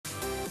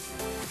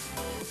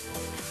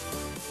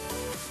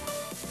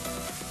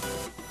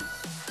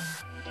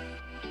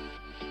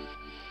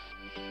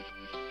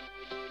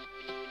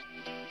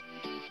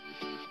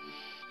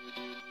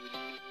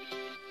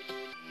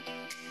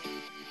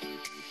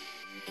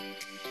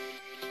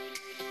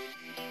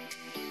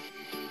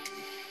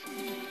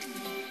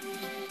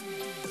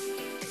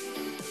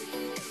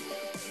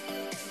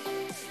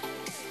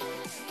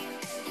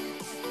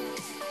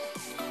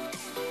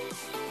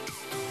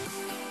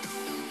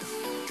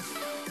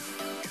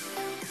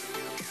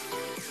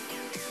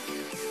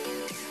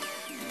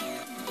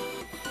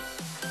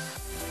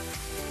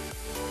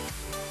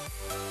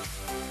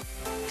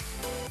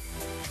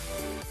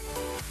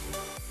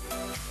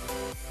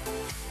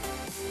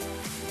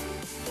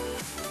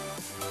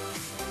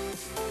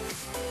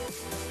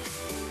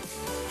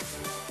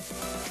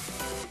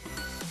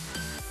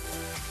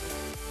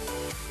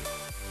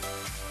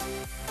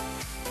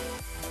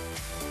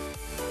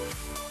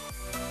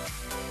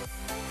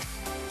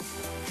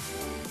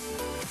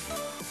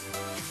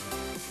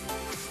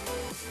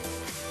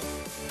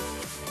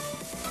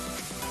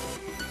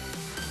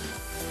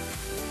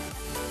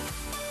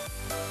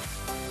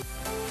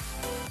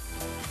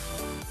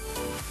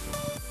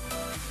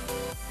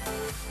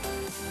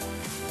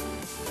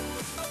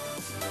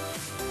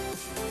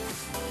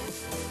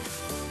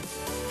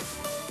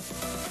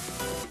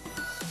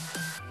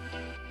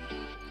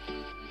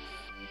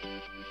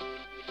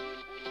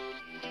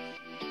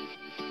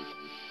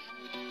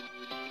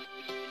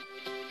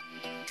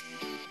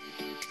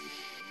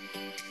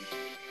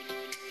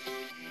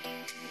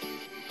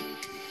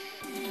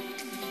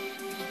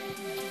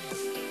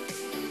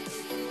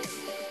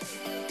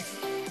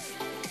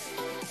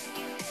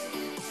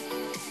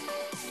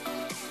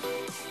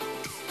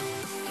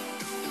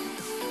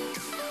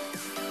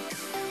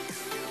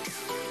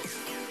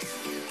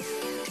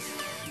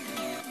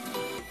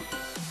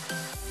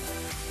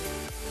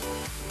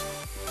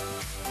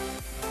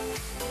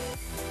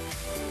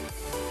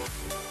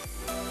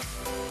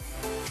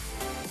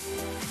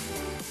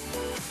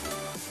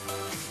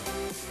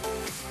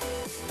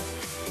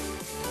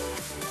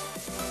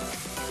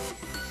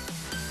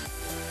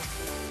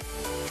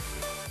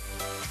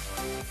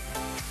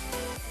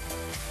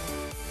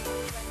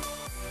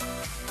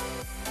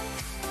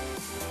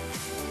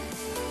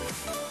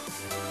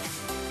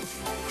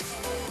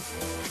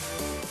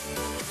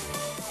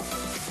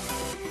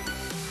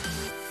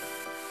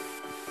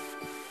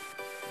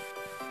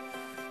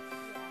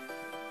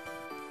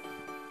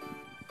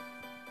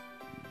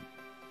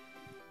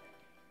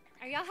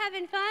y'all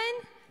having fun?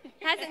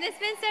 Hasn't this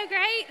been so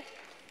great?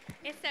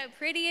 It's so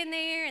pretty in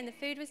there, and the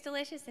food was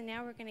delicious, and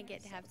now we're going to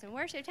get to have some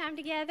worship time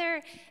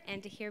together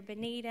and to hear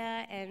Benita,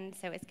 and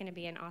so it's going to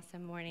be an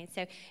awesome morning.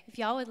 So if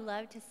y'all would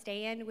love to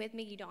stand with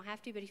me, you don't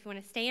have to, but if you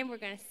want to stand, we're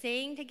going to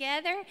sing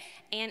together.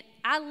 And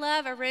I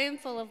love a room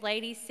full of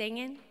ladies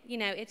singing. You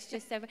know, it's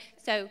just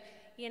so,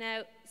 you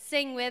know,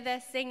 sing with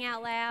us, sing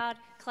out loud,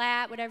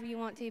 clap, whatever you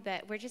want to,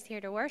 but we're just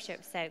here to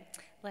worship, so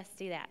let's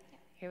do that.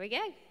 Here we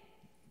go.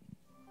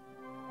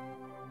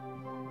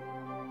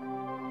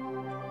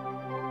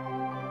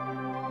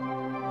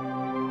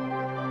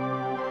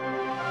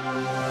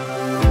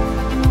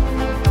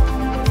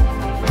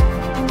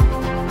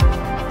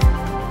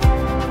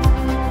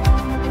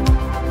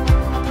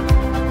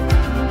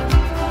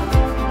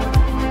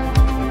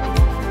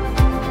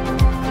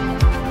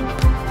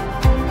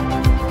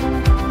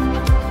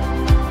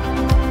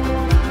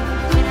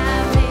 When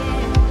I'm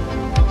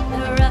in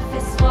the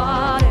roughest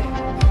water,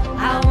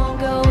 I won't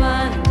go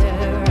under.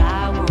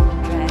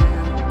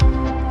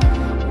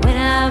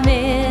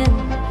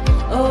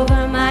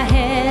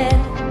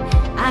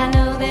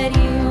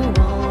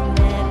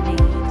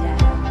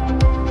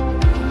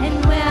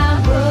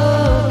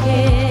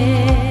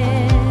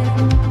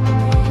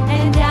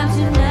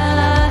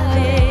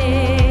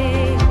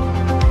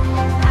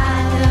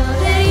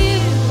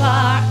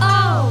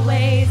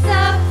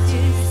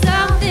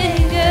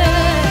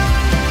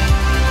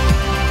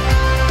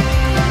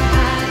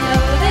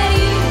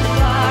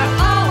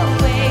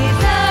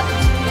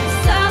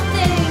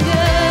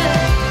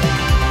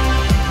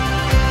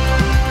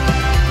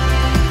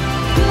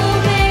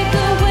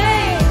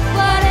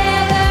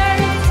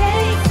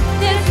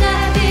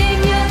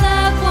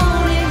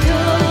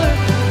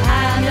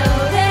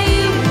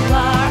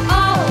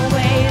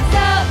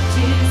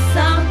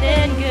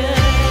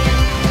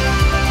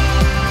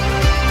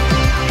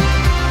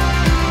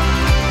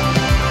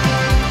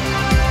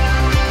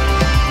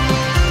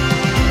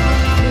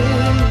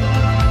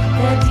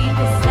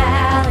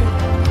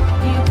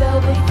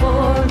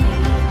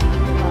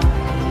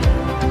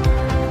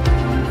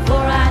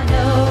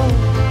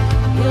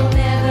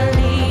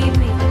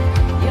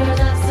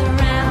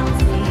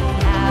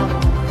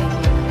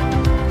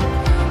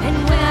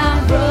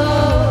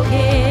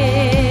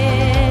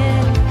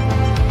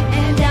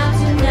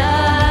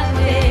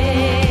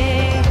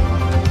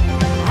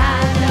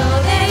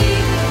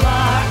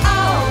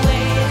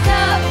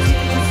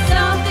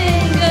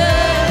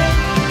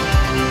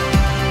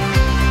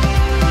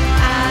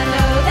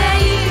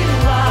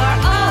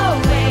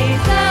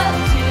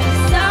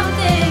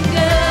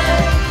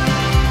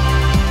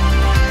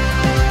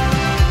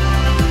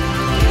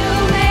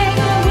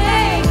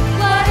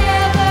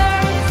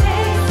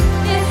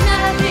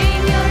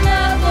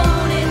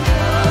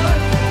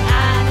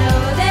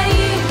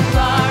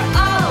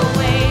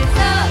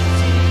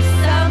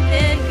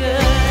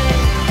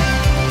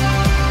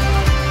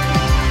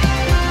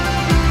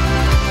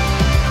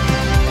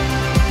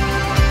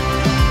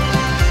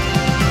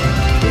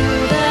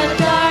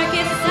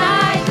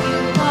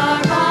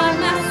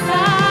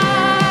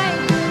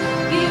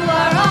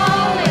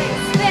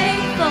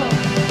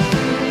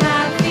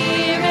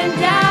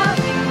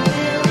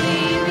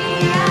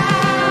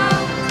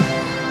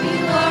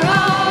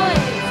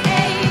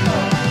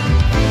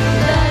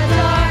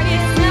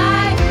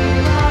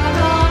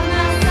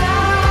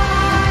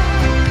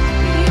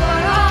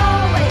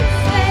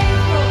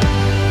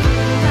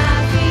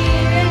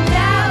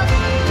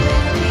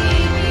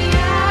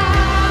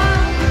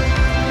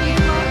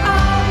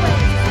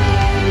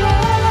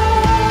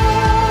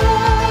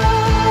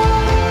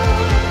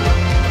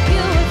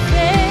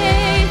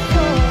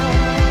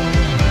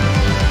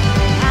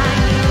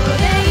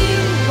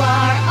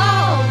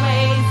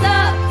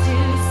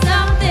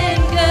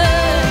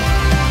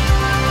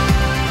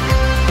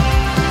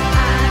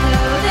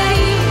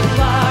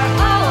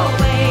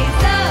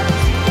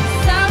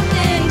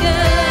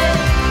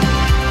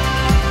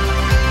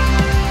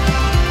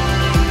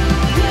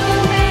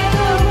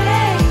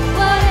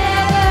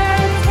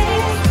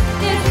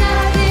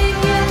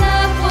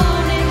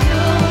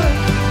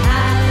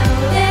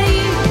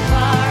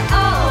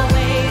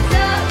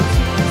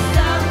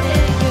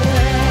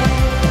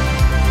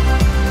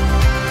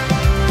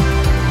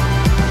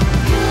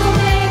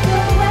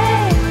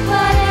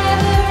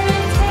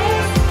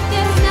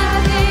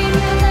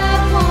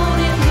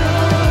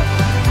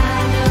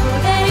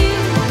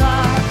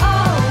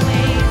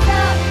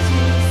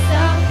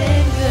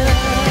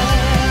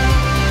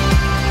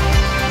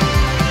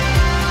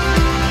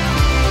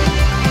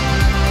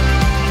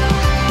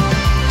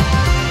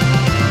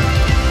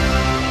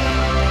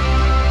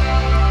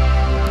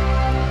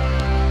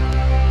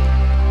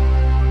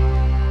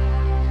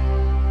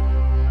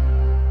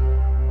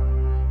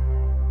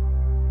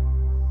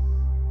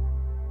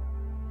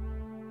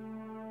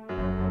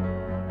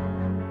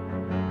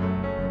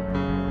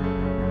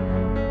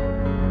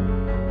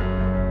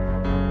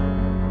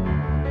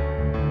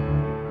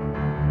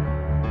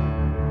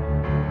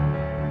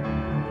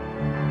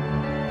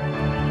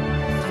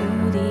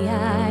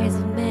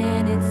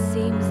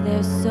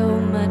 there's so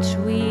much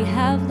we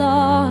have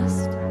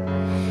lost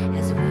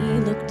as we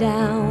look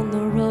down the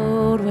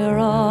road where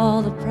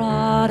all the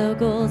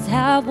prodigals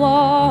have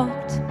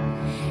walked.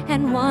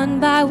 And one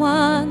by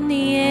one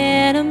the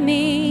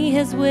enemy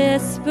has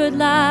whispered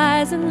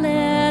lies and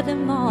led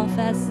them off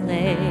as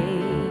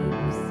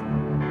slaves.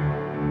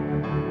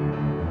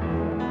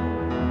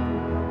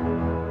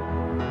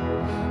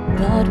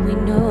 But we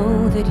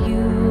know that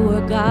you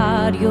are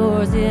God,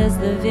 yours is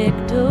the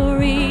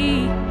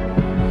victory.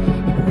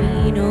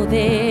 And we know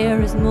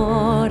there is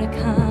more to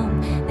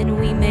come than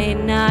we may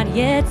not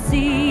yet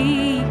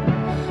see.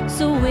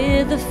 So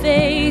with the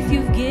faith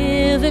you've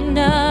given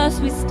us,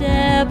 we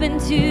step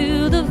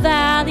into the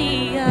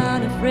valley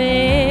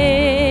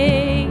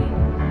unafraid.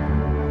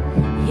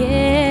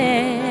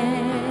 Yeah.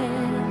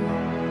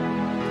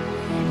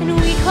 And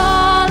we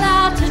call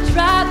out to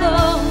dry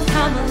bones,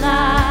 come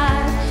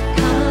alive,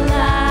 come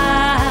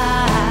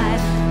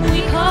alive.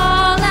 We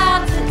call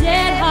out to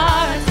dead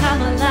hearts,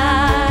 come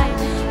alive,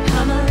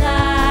 come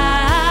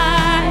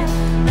alive.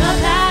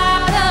 Up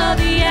out of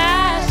the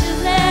ashes,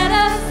 let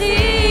us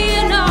see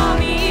an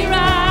army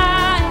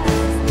rise.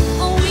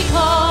 Oh, we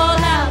call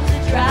out to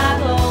dry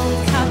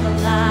bones, come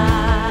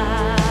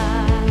alive.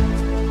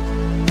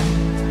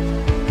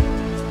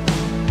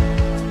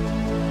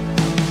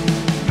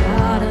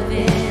 God of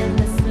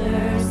endless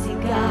mercy,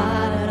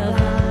 God of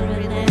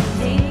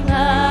unrelenting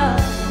love,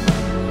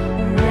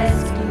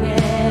 rescue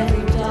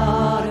every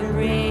daughter,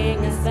 bring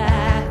us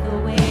back the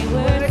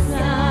wayward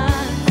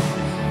sons.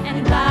 And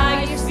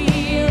by your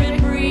Spirit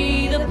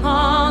breathe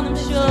upon them,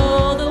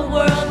 show the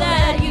world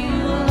that you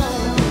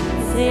alone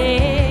can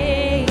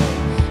save.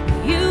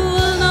 You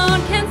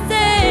alone can save.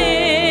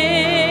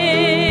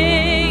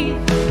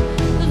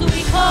 'Cause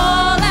we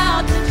call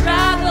out to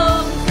dry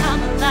bones,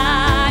 come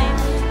alive,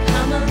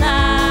 come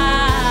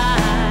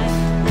alive.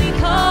 We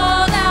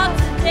call out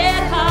to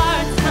dead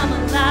hearts, come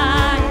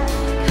alive,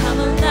 come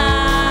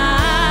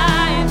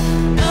alive.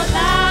 Up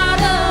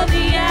out of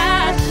the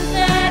ashes,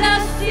 let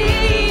us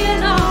see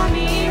an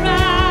army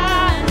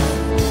rise.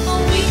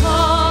 Oh, we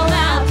call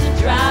out to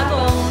dry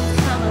bones,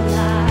 come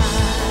alive.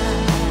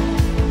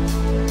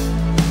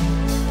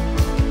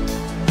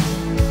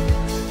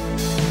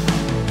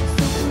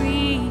 So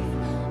breathe,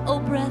 oh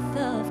breath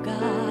of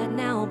God,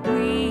 now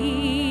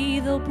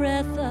breathe, oh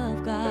breath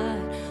of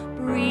God,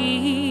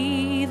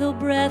 breathe, oh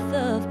breath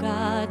of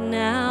God,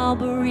 now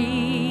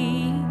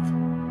breathe.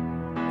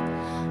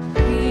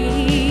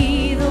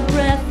 Breathe, oh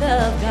breath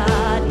of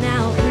God,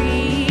 now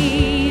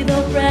breathe,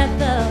 oh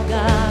breath of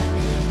God,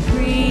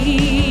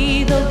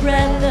 breathe, oh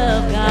breath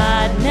of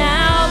God,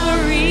 now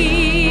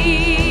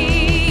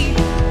breathe.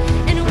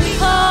 And we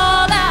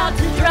call out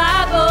to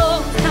dry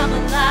bones, come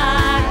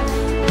alive,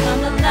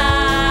 come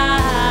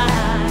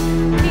alive.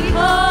 We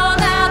call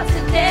out to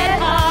dead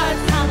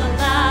hearts, come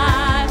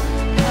alive,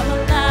 come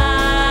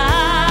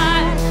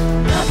alive.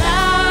 Up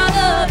out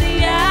of the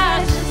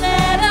ashes,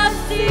 let us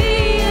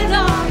see an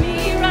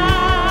army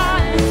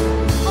rise.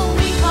 Oh,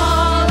 we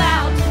call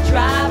out to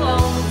dry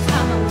bones,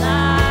 come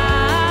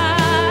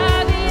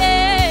alive,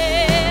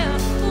 yeah.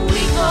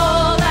 We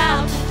call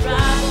out to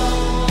dry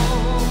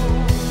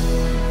bones,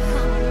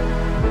 come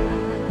alive.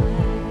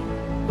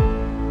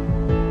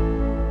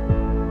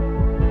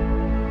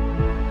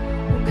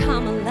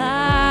 Come alive.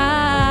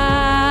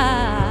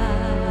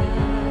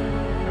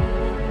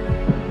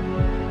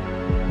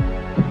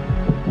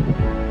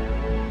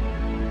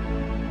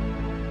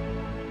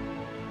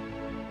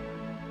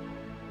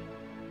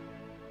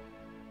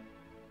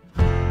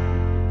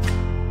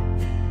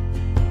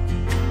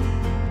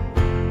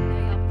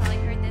 Y'all probably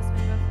heard this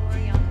one before.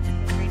 Y'all just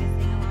feel free to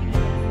sing along with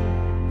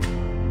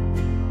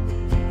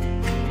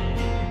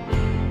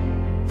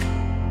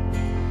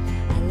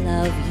I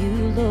love you,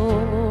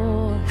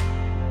 Lord.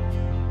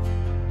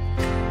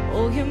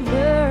 Oh, your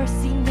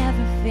mercy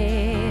never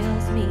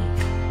fails me.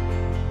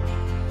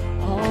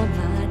 All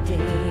my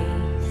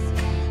days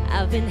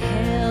I've been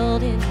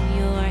held in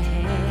your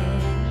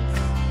hands.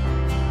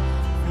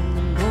 From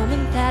the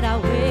moment that I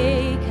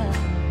wake up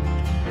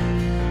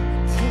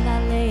till I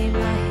lay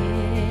my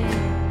head,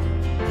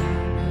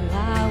 and I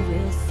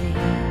will sing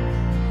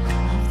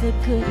of the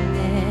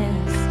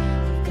goodness of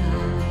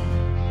God.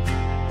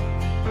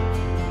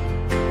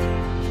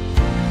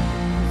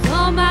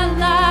 All my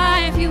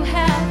life you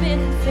have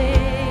been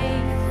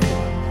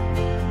faithful.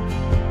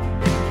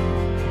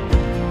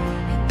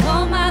 And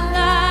all my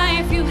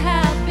life you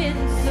have been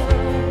so,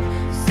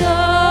 so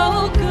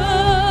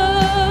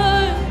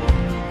good.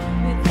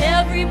 With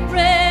every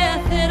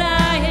breath that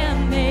I am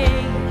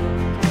made,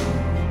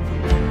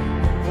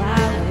 I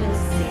will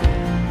sing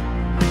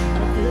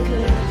of the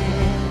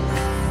goodness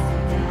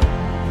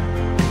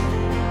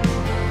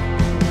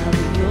of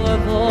your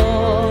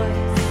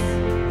voice.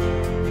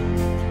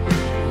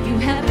 You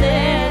have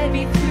led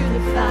me through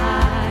the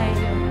fire,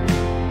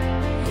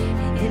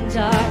 and in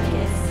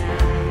darkest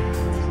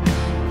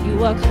night, you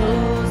are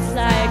close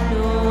like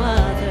no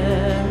other.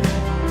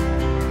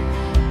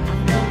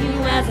 I've known you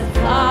as a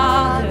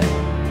father,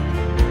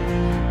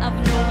 I've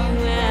known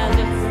you as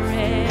a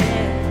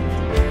friend.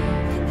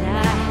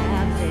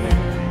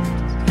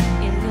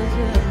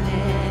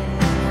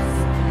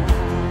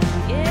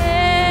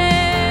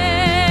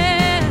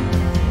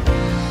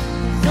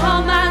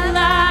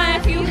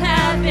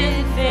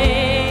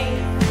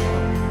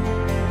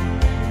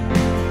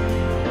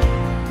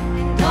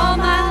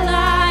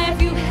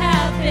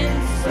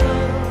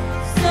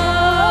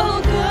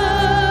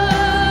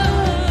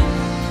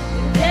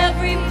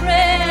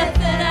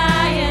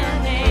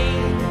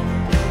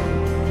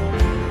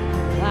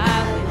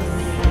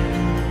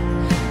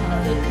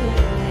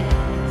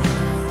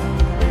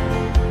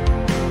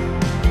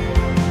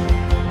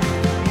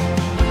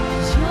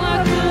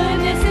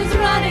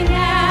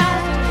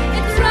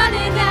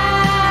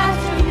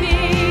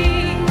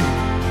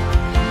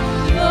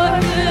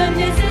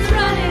 goodness is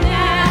running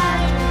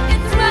after,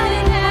 it's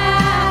running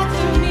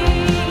after me.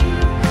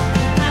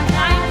 My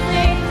life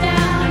laid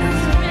down, I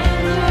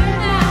surrender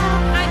now.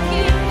 I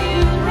give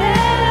you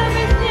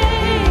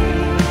everything.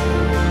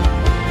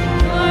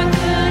 Your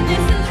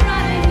goodness is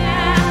running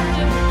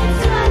after,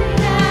 it's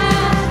running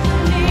after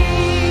me.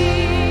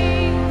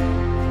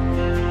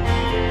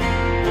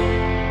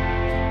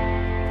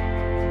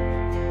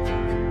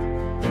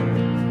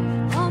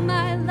 All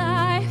my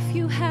life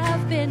you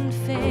have been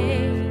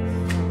faithful,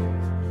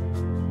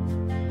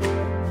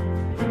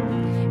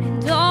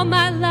 and all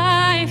my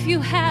life you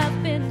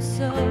have been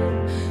so,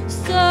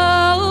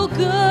 so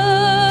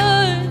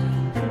good.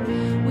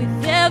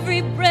 With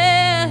every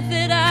breath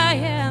that I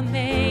am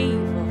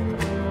able,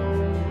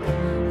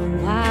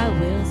 oh, I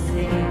will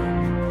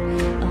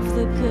sing of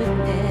the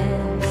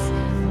goodness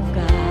of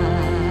God.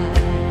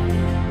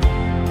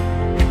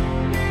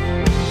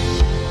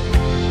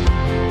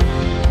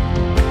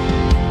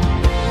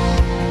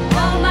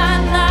 All my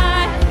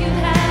life you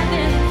have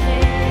been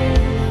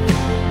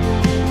faithful.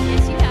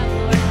 Yes, you have,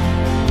 Lord.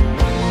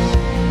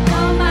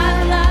 All my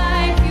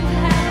life you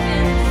have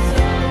been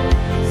so,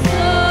 so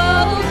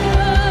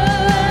good.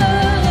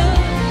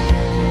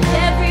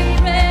 Every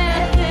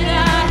breath that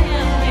I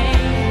am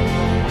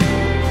able,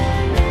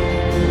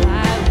 I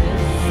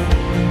will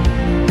sing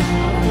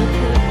of the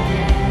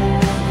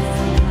goodness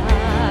of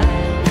God.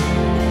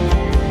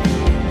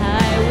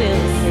 I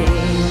will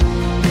sing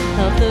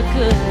of the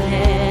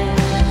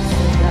goodness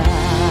of God.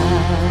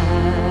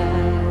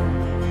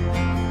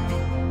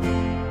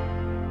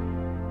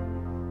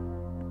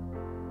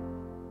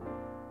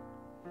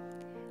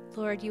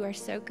 Lord, you are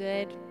so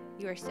good.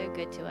 You are so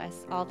good to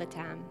us all the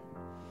time.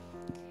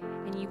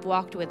 And you've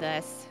walked with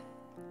us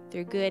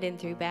through good and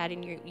through bad,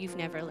 and you've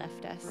never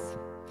left us.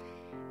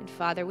 And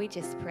Father, we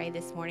just pray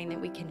this morning that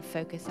we can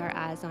focus our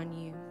eyes on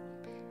you,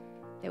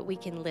 that we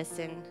can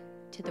listen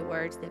to the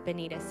words that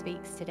Benita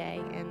speaks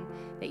today and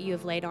that you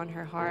have laid on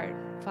her heart,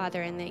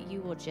 Father, and that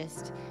you will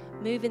just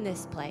move in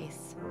this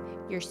place.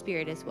 Your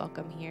Spirit is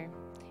welcome here,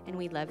 and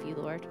we love you,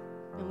 Lord.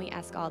 And we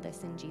ask all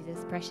this in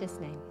Jesus' precious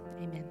name.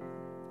 Amen.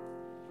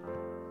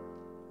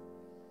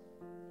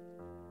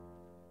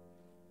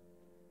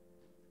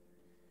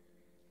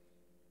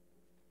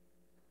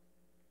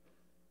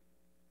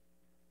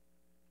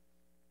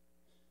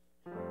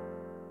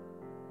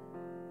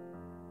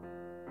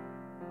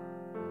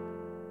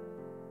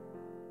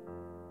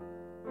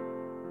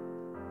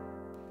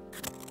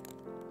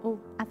 Oh,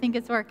 I think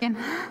it's working.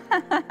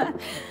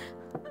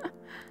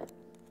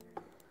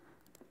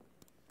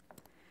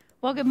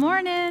 Well, good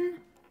morning.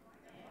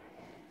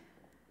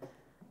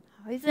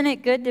 Oh, isn't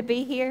it good to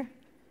be here?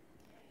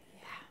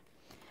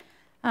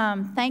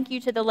 Yeah. Thank you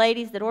to the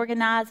ladies that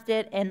organized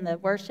it and the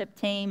worship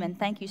team, and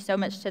thank you so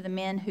much to the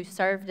men who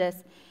served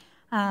us.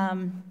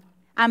 I'm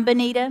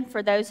Benita,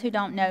 for those who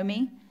don't know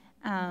me.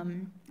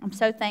 I'm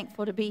so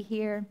thankful to be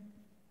here.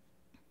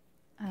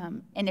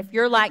 And if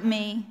you're like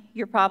me,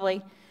 you're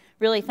probably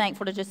really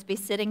thankful to just be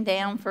sitting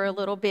down for a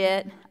little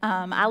bit.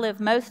 I live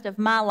most of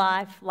my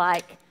life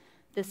like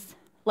this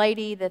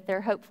lady that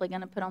they're hopefully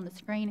going to put on the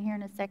screen here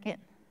in a second.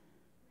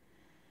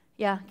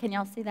 Yeah, can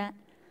y'all see that?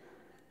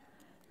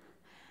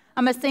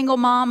 I'm a single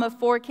mom of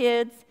 4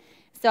 kids,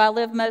 so I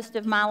live most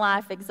of my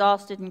life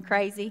exhausted and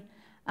crazy,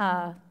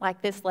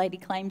 like this lady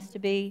claims to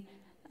be.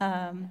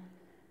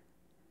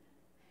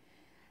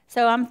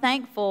 So I'm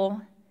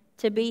thankful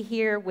to be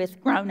here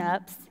with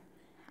grown-ups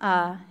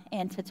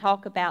and to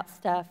talk about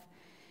stuff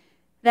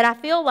that I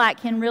feel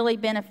like can really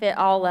benefit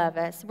all of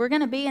us. We're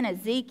going to be in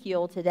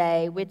Ezekiel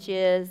today, which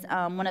is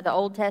one of the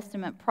Old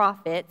Testament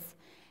prophets.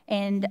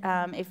 And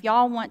if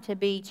y'all want to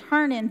be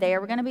turning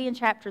there, we're going to be in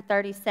chapter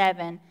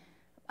 37.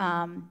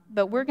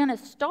 But we're going to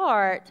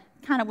start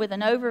kind of with an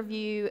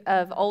overview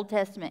of Old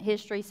Testament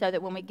history so that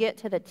when we get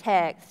to the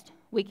text,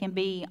 we can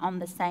be on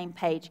the same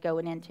page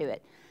going into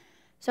it.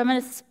 So I'm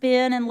going to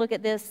spin and look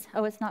at this.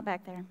 Oh, it's not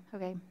back there.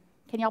 Okay.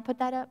 Can y'all put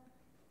that up?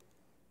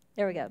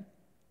 There we go.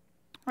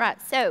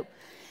 Right, so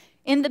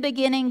in the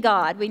beginning,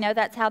 God. We know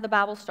that's how the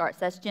Bible starts.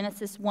 That's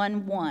Genesis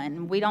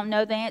 1:1. We don't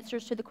know the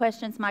answers to the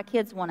questions my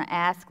kids want to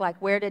ask, like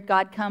where did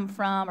God come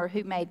from or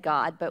who made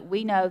God, but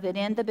we know that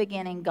in the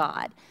beginning,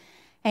 God.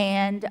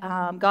 And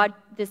God,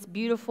 this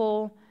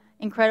beautiful,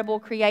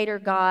 incredible creator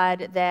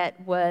God that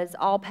was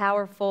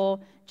all-powerful,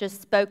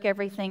 just spoke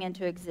everything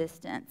into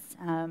existence.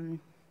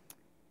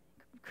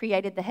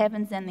 Created the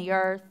heavens and the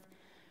earth,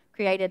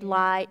 created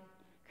light,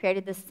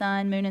 created the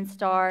sun, moon, and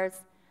stars,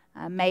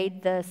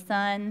 made the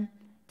sun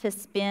to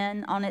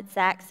spin on its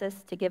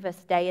axis to give us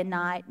day and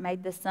night,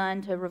 made the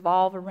sun to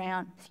revolve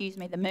around,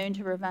 the moon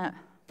to revolve.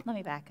 Let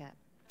me back up.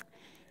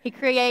 He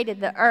created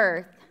the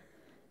earth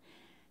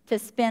to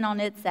spin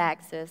on its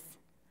axis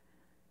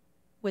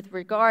with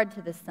regard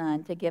to the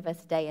sun to give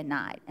us day and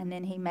night. And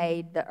then he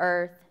made the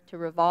earth to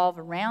revolve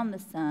around the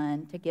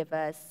sun to give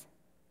us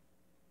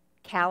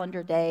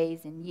calendar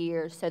days and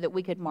years so that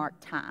we could mark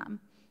time,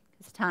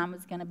 because time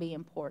was going to be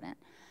important.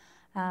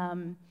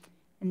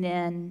 And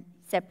then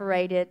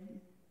separated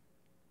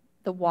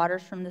the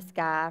waters from the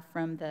sky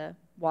from the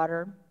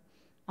water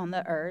on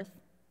the earth,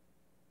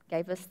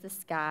 gave us the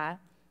sky,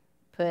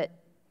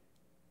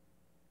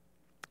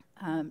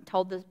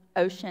 told the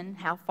ocean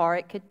how far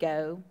it could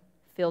go,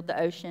 filled the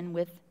ocean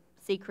with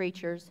sea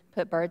creatures,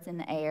 put birds in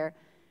the air,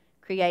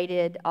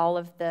 created all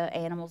of the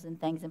animals and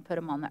things and put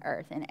them on the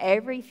earth. And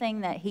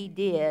everything that he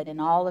did in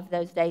all of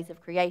those days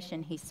of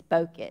creation, he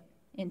spoke it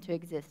into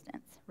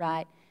existence,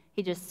 right?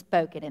 He just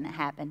spoke it and it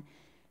happened.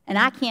 And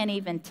I can't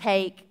even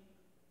take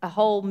a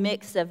whole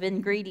mix of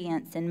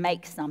ingredients and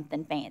make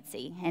something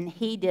fancy. And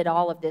he did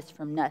all of this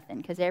from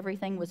nothing because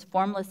everything was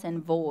formless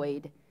and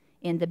void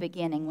in the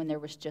beginning when there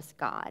was just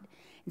God.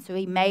 And so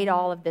he made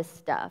all of this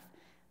stuff.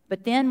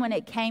 But then when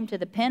it came to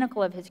the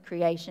pinnacle of his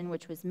creation,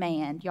 which was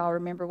man, do y'all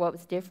remember what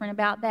was different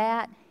about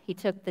that? He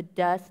took the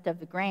dust of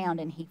the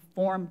ground and he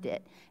formed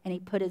it, and he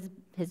put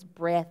his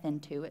breath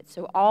into it.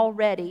 So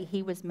already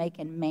he was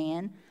making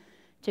man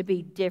to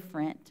be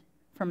different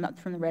from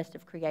the rest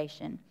of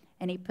creation.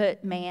 And he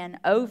put man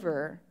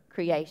over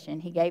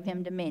creation. He gave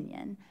him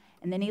dominion.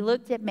 And then he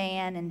looked at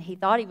man and he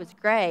thought he was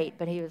great,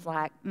 but he was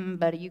like,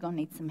 buddy, you're going to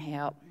need some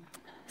help.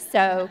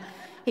 So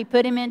he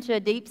put him into a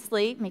deep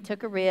sleep, and he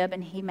took a rib,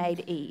 and he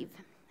made Eve.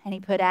 And he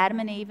put Adam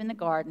and Eve in the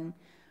garden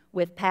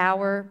with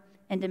power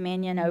and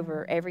dominion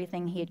over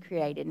everything he had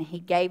created. And he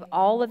gave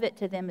all of it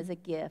to them as a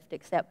gift,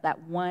 except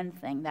that one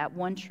thing, that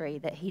one tree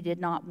that he did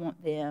not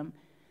want them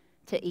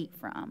to eat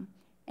from.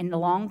 And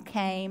along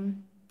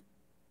came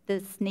the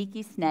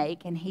sneaky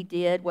snake, and he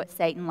did what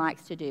Satan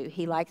likes to do.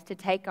 He likes to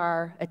take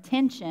our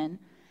attention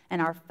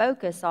and our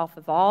focus off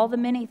of all the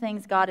many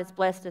things God has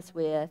blessed us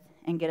with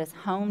and get us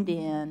honed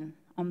in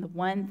on the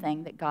one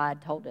thing that God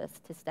told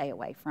us to stay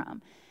away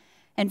from.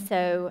 And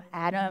so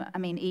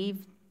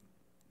Eve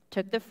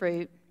took the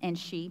fruit, and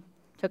she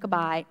took a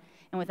bite,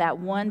 and with that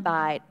one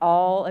bite,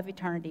 all of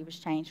eternity was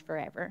changed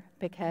forever,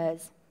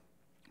 because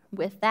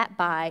with that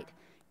bite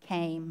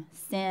came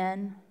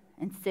sin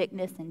and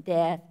sickness and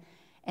death,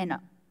 and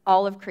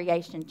all of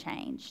creation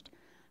changed.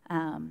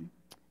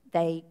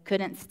 They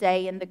couldn't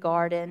stay in the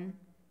garden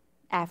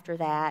after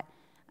that.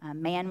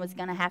 Man was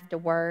going to have to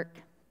work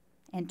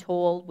and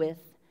toil with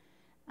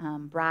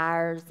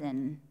briars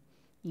and,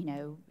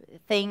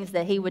 things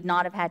that he would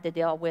not have had to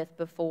deal with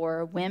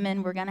before.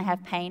 Women were going to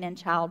have pain in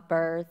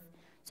childbirth.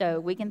 So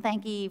we can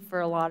thank Eve for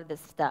a lot of the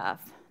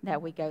stuff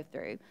that we go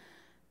through.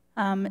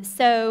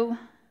 From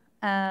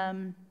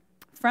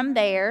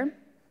there,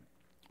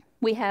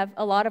 we have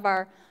a lot of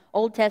our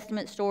Old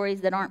Testament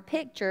stories that aren't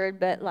pictured,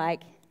 but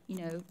like,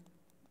 Cain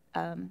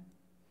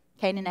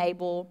and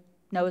Abel,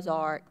 Noah's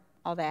Ark,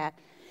 all that.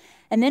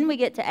 And then we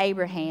get to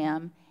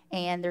Abraham,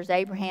 and there's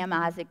Abraham,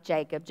 Isaac,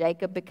 Jacob.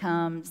 Jacob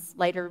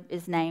later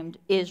is named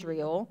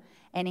Israel,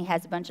 and he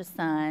has a bunch of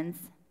sons.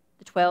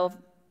 The 12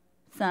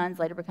 sons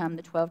later become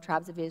the 12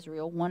 tribes of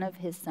Israel. One of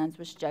his sons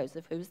was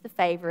Joseph, who was the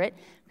favorite.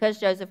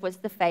 Because Joseph was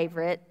the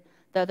favorite,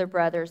 the other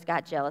brothers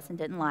got jealous and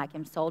didn't like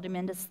him, sold him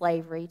into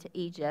slavery to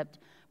Egypt,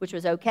 which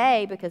was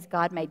okay because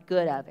God made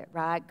good of it,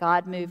 right?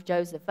 God moved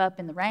Joseph up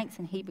in the ranks,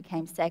 and he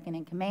became second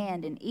in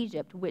command in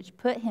Egypt, which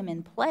put him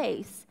in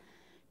place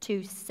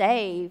to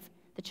save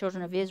the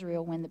children of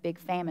Israel when the big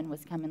famine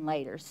was coming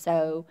later.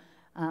 So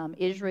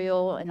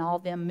Israel and all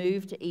of them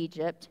moved to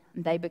Egypt.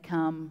 And they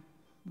become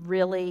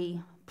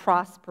really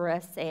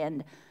prosperous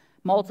and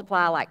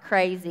multiply like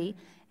crazy.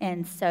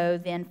 And so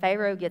then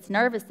Pharaoh gets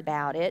nervous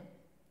about it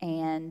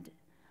and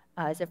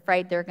is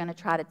afraid they're going to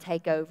try to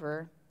take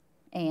over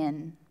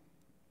and,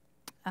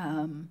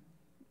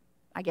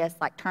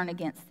 turn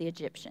against the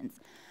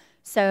Egyptians.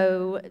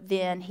 So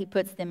then he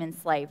puts them in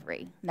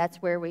slavery. That's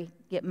where we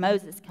get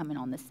Moses coming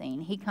on the scene.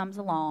 He comes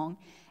along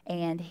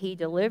and he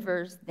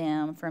delivers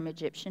them from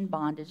Egyptian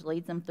bondage,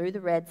 leads them through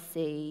the Red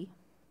Sea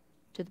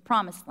to the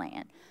Promised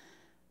Land.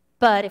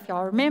 But if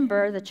y'all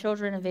remember, the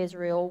children of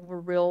Israel were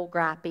real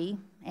gripey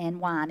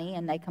and whiny,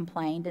 and they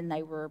complained, and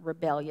they were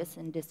rebellious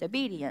and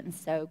disobedient. And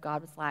so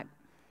God was like,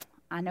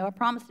 I know I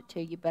promised it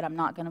to you, but I'm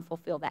not going to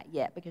fulfill that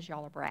yet because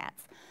y'all are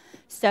brats.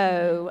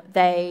 So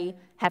they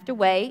have to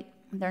wait.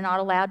 They're not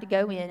allowed to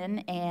go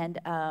in, and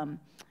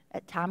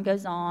time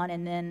goes on,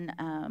 and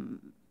then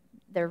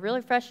they're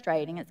really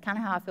frustrating. It's kind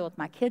of how I feel with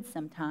my kids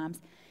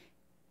sometimes,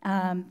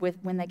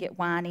 when they get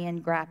whiny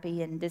and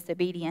gripey and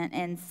disobedient.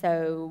 And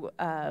so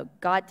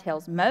God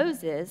tells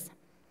Moses,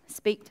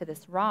 speak to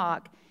this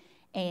rock,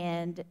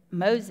 and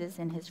Moses,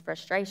 in his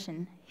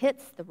frustration,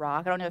 hits the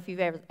rock. I don't know if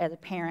you've ever, as a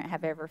parent,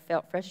 have ever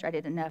felt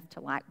frustrated enough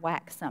to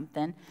whack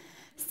something.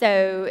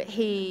 So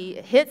he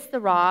hits the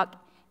rock.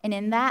 And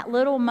in that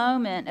little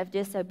moment of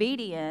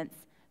disobedience,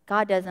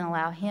 God doesn't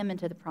allow him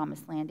into the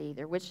Promised Land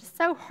either, which is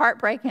so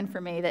heartbreaking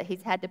for me that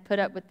he's had to put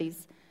up with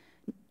these,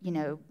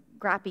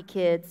 gripey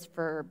kids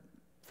for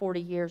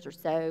 40 years or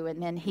so,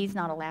 and then he's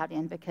not allowed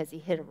in because he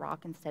hit a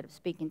rock instead of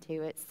speaking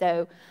to it.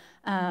 So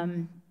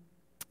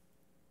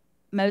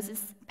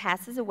Moses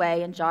passes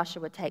away, and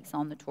Joshua takes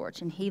on the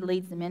torch, and he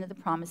leads them into the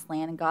Promised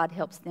Land, and God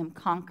helps them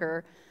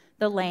conquer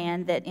the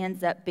land that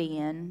ends up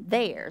being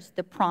theirs,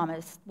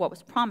 what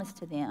was promised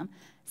to them.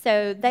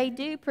 So they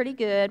do pretty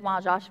good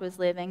while Joshua's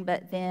living,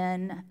 but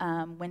then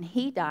when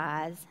he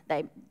dies,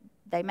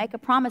 they make a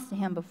promise to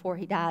him before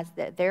he dies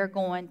that they're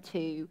going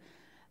to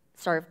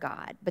serve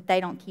God, but they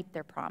don't keep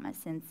their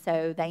promise. And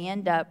so they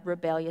end up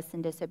rebellious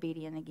and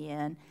disobedient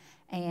again.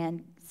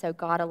 And so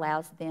God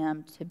allows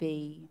them to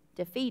be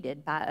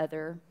defeated by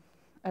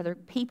other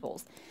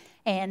peoples.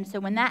 And so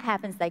when that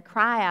happens, they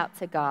cry out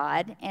to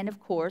God. And of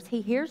course,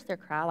 he hears their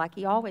cry like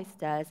he always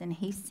does, and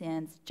he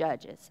sends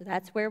judges. So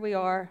that's where we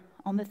are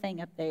on the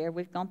thing up there.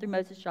 We've gone through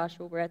Moses,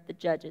 Joshua. We're at the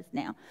judges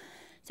now.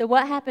 So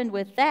what happened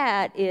with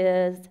that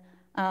is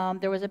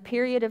there was a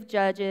period of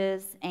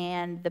judges,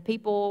 and the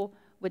people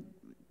would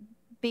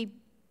be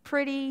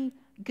pretty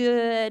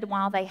good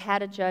while they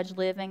had a judge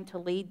living to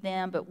lead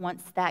them, but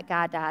once that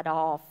guy died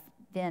off,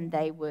 then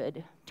they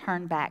would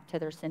turn back to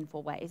their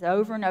sinful ways.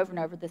 Over and over and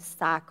over, this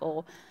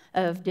cycle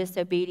of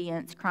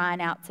disobedience,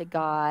 crying out to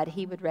God.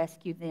 He would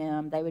rescue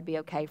them. They would be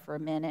okay for a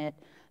minute.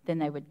 Then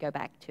they would go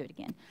back to it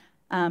again.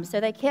 So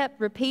they kept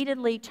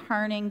repeatedly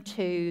turning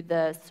to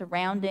the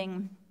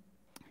surrounding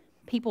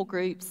people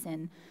groups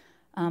and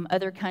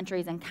other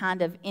countries and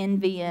kind of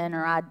envying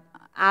or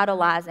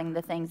idolizing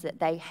the things that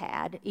they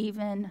had,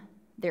 even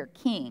their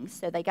kings.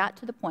 So they got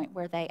to the point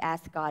where they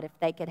asked God if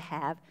they could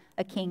have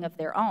a king of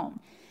their own.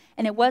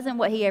 And it wasn't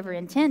what he ever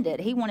intended.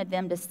 He wanted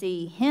them to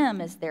see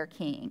him as their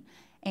king.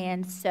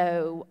 And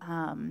so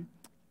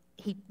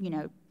he,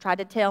 tried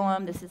to tell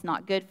them, this is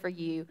not good for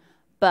you.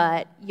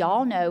 But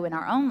y'all know in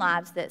our own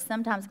lives that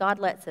sometimes God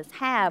lets us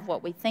have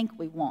what we think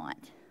we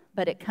want,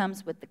 but it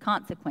comes with the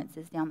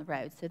consequences down the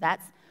road. So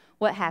that's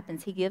what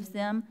happens. He gives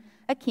them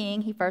a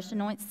king. He first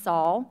anoints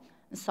Saul.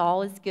 And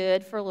Saul is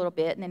good for a little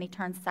bit, and then he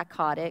turns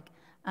psychotic.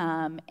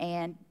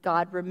 And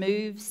God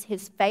removes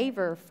his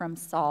favor from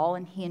Saul,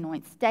 and he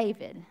anoints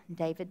David.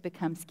 David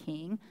becomes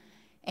king.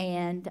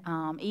 And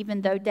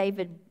even though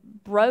David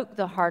broke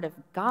the heart of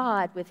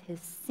God with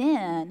his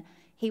sin,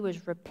 he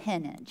was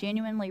repentant,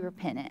 genuinely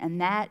repentant.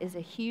 And that is a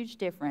huge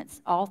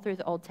difference all through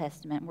the Old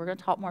Testament. We're going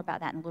to talk more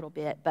about that in a little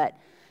bit. But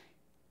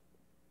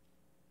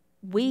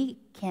we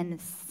can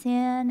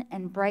sin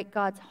and break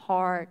God's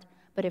heart,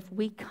 but if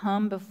we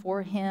come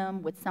before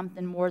him with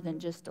something more than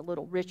just a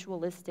little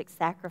ritualistic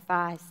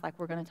sacrifice, like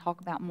we're going to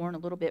talk about more in a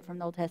little bit from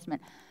the Old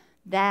Testament,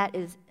 that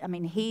is,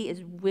 he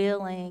is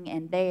willing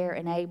and there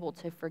and able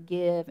to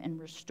forgive and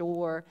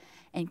restore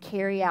and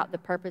carry out the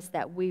purpose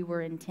that we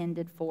were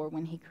intended for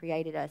when he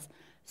created us.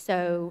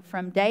 So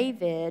from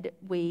David,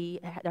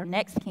 our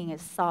next king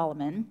is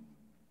Solomon.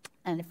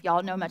 And if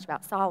y'all know much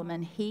about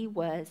Solomon, he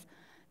was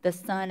the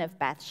son of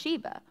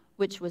Bathsheba,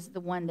 which was the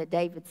one that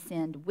David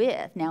sinned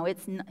with. Now,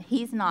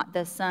 he's not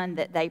the son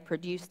that they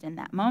produced in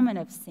that moment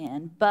of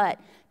sin, but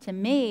to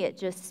me, it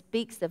just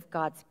speaks of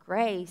God's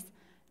grace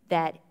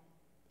that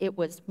it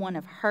was one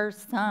of her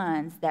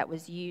sons that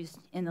was used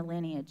in the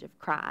lineage of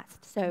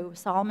Christ. So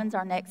Solomon's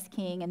our next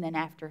king, and then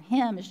after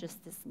him is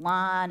just this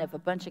line of a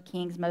bunch of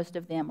kings. Most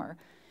of them are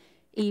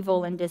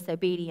evil and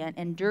disobedient.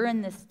 And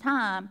during this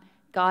time,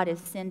 God is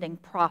sending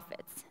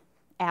prophets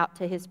out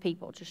to his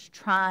people, just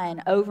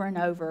trying over and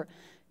over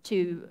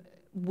to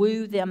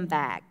woo them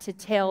back, to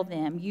tell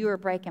them, you are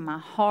breaking my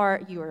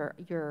heart.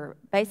 You're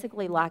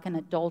basically like an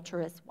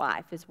adulterous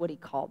wife, is what he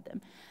called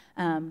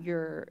them.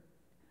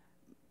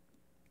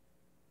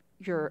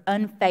 You're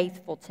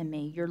unfaithful to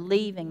me. You're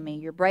leaving me.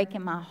 You're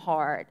breaking my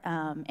heart.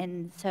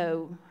 And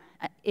so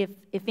if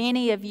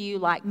any of you,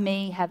 like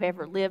me, have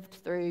ever lived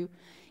through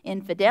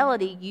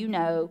infidelity, you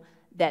know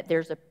that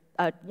there's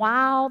a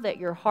while that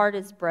your heart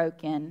is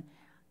broken,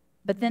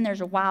 but then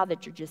there's a while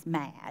that you're just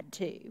mad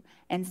too.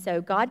 And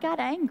so God got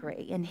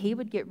angry, and he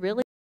would get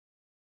really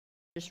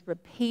just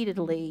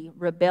repeatedly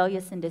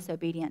rebellious and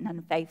disobedient and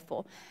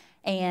unfaithful.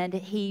 And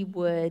he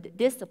would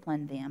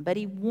discipline them. But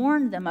he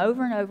warned them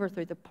over and over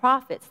through the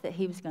prophets that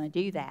he was going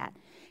to do that.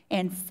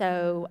 And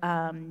so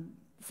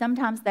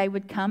sometimes they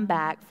would come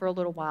back for a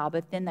little while,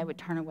 but then they would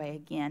turn away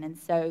again. And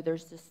so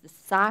there's this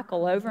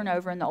cycle over and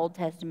over in the Old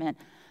Testament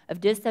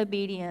of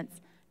disobedience,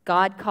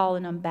 God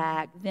calling them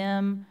back,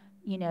 them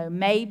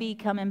maybe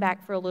coming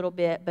back for a little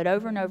bit, but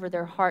over and over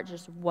their heart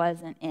just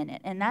wasn't in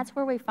it. And that's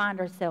where we find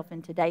ourselves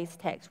in today's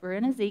text. We're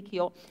in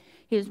Ezekiel.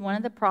 He was one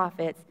of the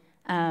prophets.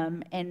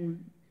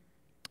 And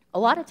a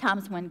lot of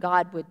times when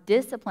God would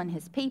discipline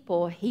his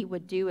people, he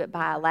would do it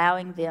by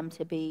allowing them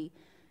to be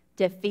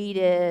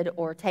defeated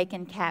or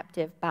taken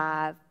captive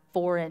by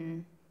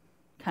foreign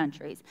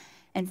countries.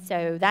 And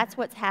so that's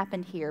what's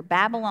happened here.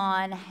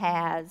 Babylon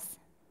has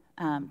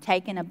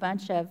taken a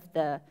bunch of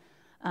the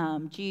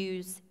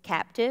Jews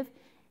captive,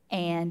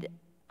 and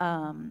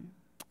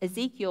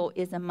Ezekiel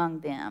is among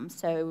them.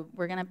 So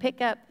we're going to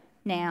pick up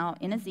now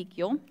in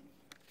Ezekiel.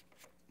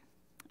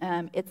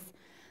 It's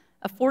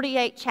a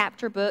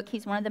 48-chapter book.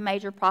 He's one of the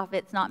major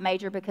prophets, not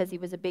major because he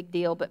was a big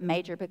deal, but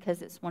major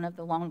because it's one of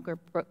the longer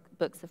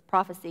books of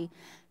prophecy.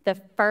 The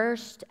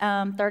first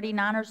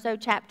 39 or so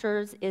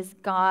chapters is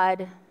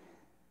God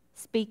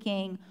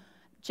speaking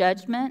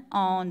judgment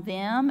on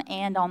them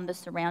and on the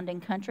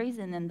surrounding countries,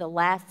 and then the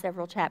last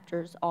several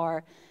chapters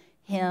are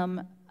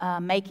him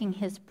making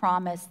his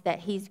promise that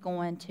he's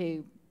going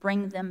to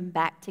bring them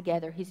back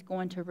together. He's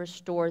going to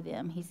restore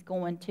them. He's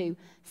going to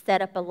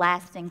set up a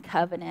lasting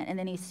covenant. And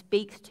then he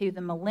speaks to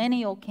the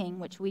millennial king,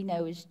 which we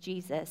know is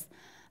Jesus,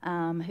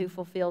 who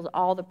fulfills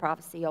all the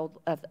prophecy of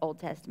the Old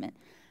Testament.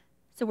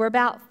 So we're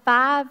about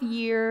 5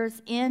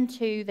 years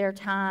into their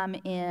time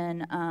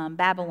in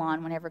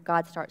Babylon whenever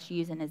God starts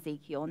using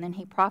Ezekiel. And then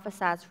he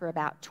prophesies for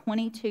about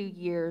 22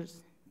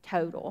 years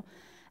total.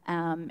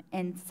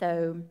 And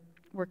so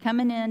we're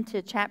coming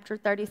into chapter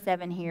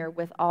 37 here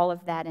with all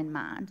of that in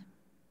mind.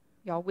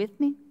 Y'all with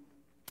me?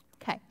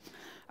 Okay.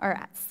 All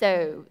right.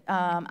 So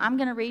I'm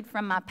going to read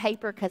from my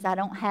paper because I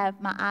don't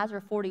have, my eyes are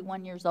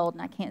 41 years old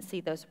and I can't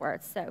see those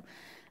words. So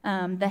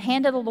the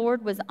hand of the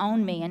Lord was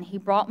on me, and he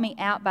brought me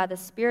out by the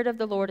Spirit of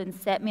the Lord and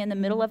set me in the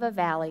middle of a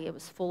valley. It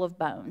was full of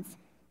bones.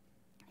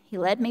 He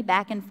led me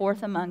back and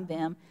forth among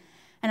them,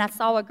 and I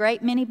saw a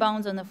great many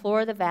bones on the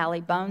floor of the valley,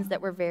 bones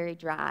that were very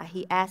dry.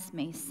 He asked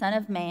me, Son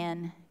of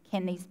man,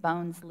 can these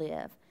bones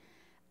live?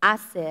 I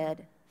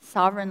said,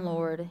 Sovereign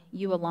Lord,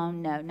 you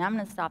alone know. Now I'm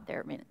going to stop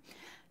there a minute.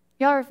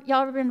 Y'all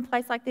ever been in a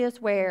place like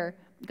this where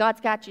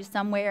God's got you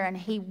somewhere and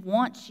he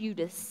wants you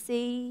to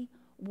see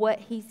what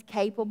he's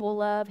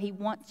capable of? He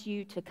wants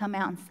you to come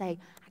out and say,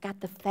 I got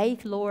the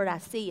faith, Lord, I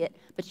see it,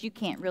 but you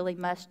can't really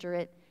muster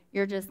it.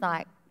 You're just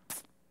like,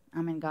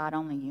 I'm in God,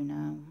 only you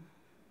know.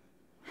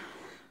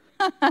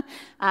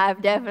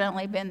 I've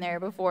definitely been there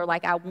before.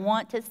 Like, I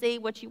want to see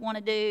what you want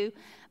to do,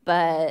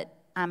 but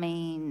I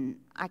mean,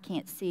 I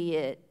can't see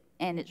it,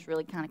 and it's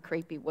really kind of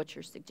creepy what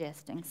you're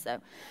suggesting.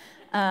 So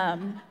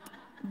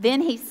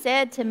then he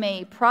said to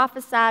me,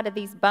 prophesy to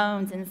these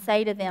bones and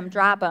say to them,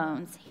 dry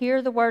bones,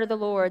 hear the word of the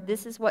Lord.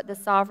 This is what the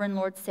sovereign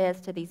Lord says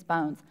to these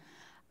bones.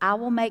 I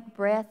will make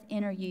breath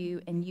enter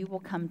you, and you will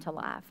come to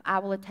life. I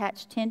will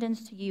attach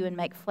tendons to you and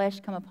make flesh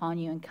come upon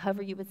you and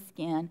cover you with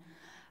skin.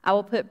 I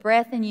will put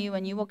breath in you,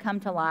 and you will come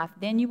to life.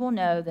 Then you will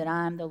know that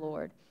I am the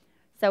Lord.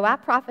 So I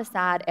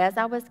prophesied as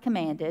I was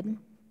commanded,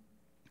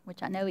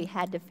 which I know he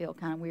had to feel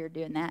kind of weird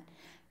doing that.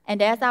 And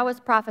as I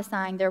was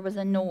prophesying, there was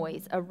a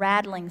noise, a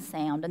rattling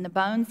sound, and the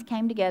bones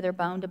came together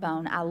bone to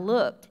bone. I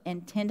looked,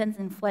 and tendons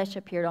and flesh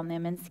appeared on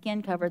them, and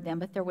skin covered them,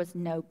 but there was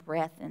no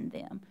breath in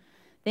them.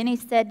 Then he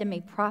said to me,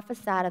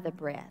 prophesy to the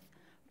breath.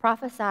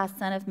 Prophesy,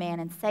 Son of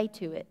Man, and say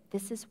to it,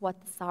 this is what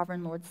the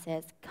sovereign Lord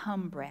says,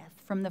 come, breath,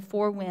 from the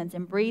four winds,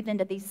 and breathe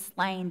into these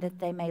slain that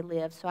they may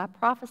live. So I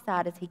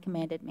prophesied as he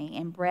commanded me,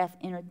 and breath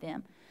entered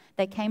them.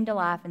 They came to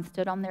life and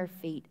stood on their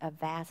feet, a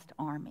vast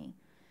army.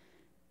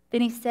 Then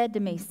he said to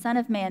me, Son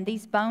of man,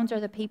 these bones are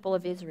the people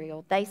of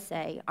Israel. They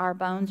say, our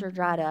bones are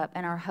dried up,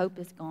 and our hope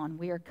is gone.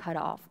 We are cut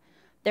off.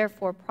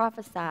 Therefore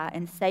prophesy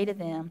and say to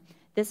them,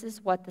 this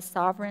is what the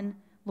sovereign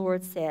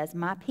Lord says,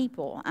 my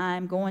people, I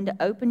am going to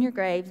open your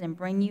graves and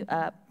bring you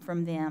up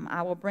from them.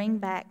 I will bring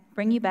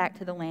you back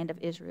to the land of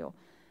Israel.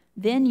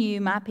 Then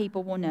you, my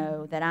people, will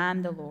know that I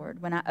am the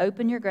Lord, when I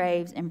open your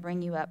graves and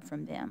bring you up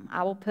from them.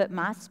 I will put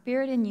my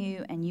spirit in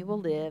you, and you will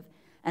live,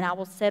 and I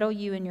will settle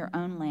you in your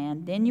own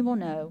land. Then you will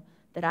know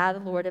that I, the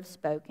Lord, have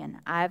spoken.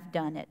 I have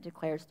done it,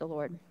 declares the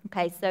Lord.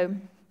 Okay, so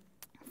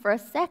for a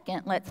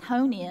second, let's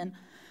hone in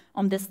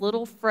on this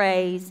little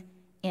phrase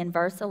in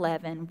verse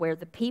 11 where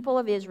the people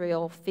of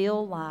Israel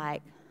feel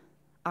like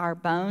our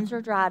bones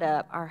are dried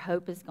up, our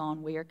hope is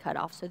gone, we are cut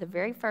off. So the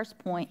very first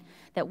point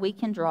that we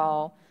can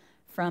draw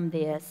from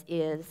this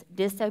is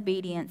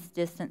disobedience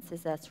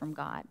distances us from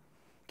God.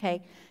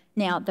 Okay,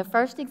 now the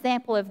first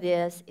example of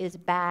this is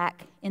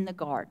back in the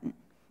garden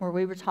where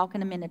we were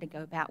talking a minute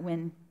ago about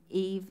when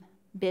Eve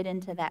bit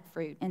into that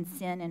fruit and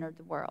sin entered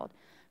the world.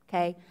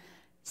 Okay,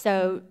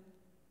 so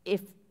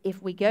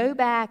if we go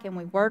back and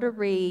we were to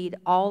read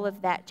all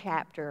of that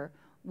chapter,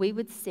 we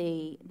would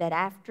see that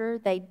after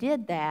they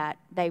did that,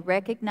 they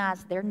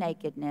recognized their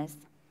nakedness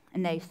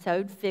and they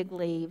sewed fig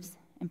leaves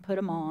and put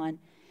them on.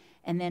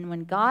 And then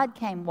when God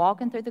came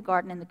walking through the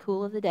garden in the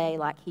cool of the day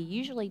like he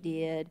usually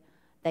did,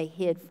 they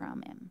hid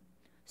from him.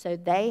 So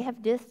they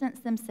have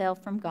distanced themselves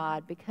from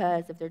God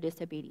because of their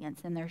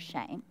disobedience and their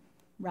shame,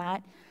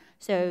 right?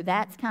 So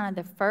that's kind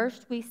of the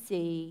first we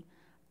see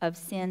of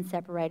sin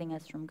separating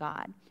us from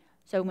God.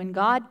 So when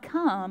God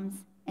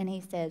comes and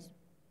he says,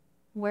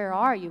 where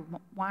are you?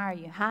 Why are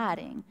you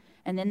hiding?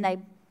 And then they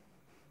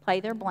play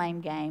their blame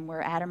game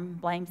where Adam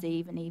blames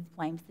Eve and Eve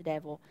blames the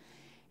devil.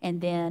 And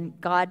then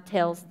God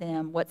tells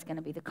them what's going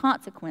to be the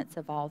consequence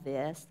of all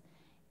this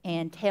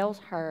and tells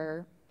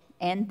her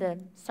and the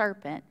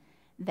serpent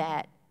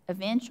that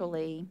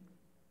eventually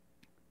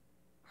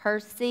her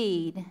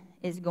seed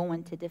is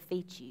going to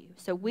defeat you.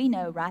 So we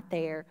know right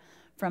there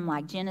from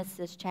like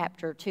Genesis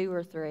chapter 2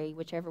 or 3,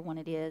 whichever one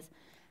it is,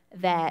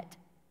 that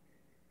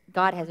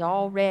God has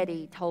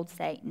already told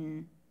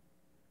Satan,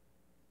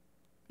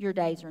 your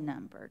days are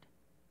numbered.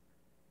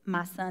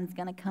 My son's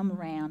going to come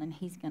around and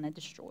he's going to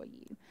destroy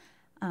you.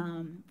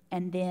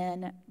 And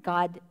then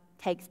God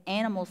takes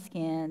animal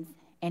skins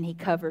and he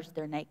covers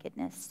their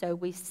nakedness. So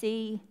we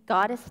see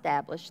God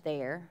establish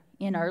there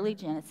in early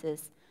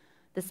Genesis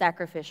the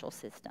sacrificial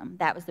system.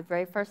 That was the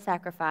very first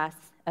sacrifice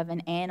of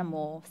an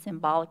animal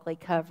symbolically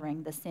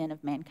covering the sin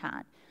of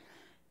mankind.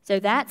 So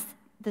that's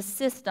the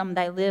system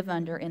they live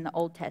under in the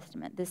Old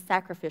Testament, this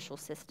sacrificial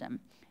system,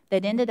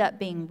 that ended up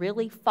being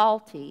really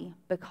faulty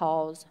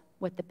because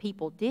what the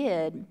people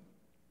did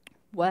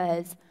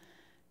was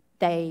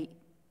they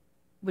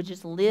would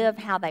just live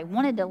how they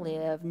wanted to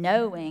live,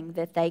 knowing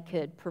that they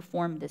could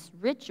perform this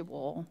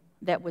ritual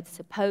that would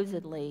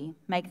supposedly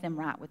make them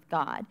right with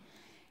God.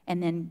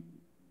 And then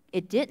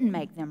it didn't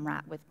make them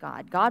right with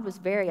God. God was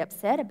very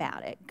upset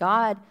about it.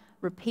 God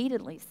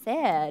repeatedly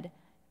said,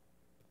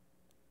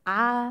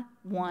 I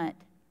want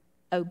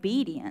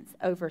obedience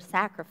over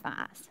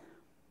sacrifice.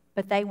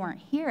 But they weren't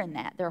hearing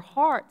that. Their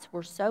hearts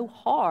were so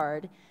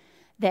hard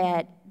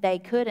that they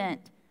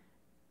couldn't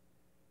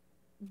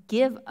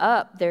give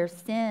up their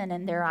sin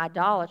and their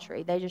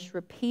idolatry. They just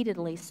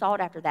repeatedly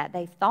sought after that.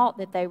 They thought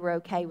that they were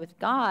okay with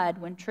God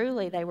when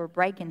truly they were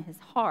breaking his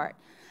heart.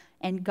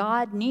 And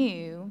God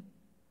knew,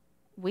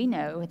 we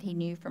know that he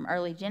knew from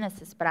early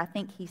Genesis, but I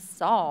think he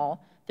saw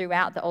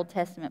throughout the Old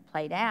Testament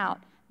played out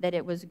that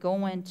it was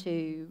going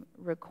to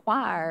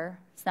require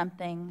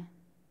something.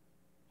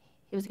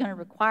 It was going to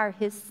require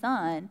his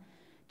son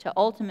to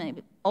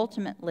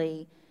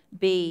ultimately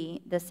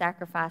be the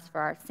sacrifice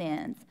for our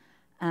sins.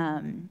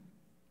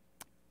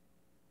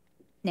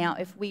 Now,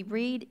 if we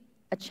read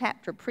a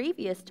chapter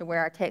previous to where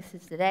our text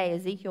is today,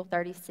 Ezekiel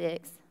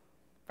 36,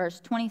 verse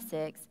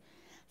 26,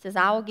 says,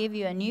 I will give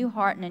you a new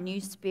heart and a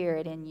new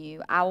spirit in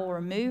you. I will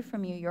remove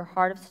from you your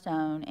heart of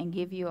stone and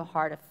give you a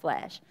heart of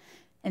flesh.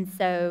 And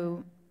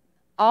so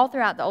all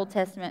throughout the Old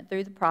Testament,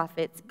 through the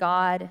prophets,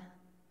 God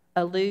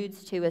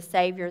alludes to a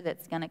Savior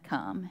that's going to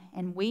come.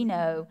 And we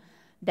know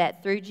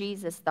that through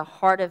Jesus, the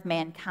heart of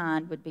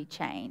mankind would be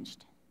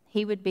changed.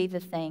 He would be the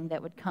thing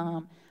that would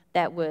come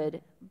that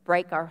would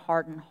break our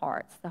hardened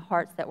hearts, the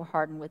hearts that were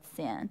hardened with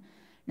sin.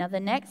 Now, the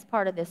next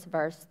part of this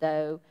verse,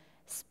 though,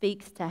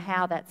 speaks to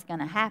how that's going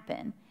to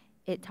happen.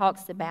 It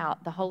talks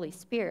about the Holy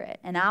Spirit.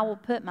 And I will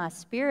put my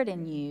spirit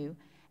in you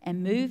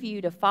and move you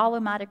to follow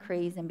my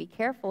decrees and be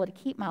careful to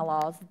keep my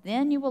laws.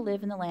 Then you will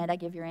live in the land I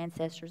give your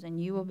ancestors,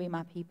 and you will be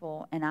my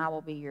people, and I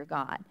will be your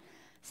God.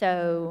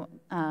 So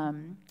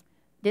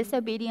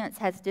disobedience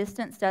has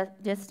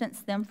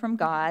distanced them from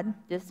God,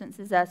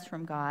 distances us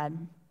from God.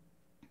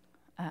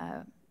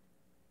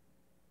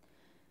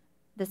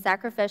 The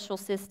sacrificial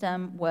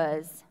system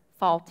was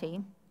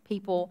faulty.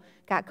 People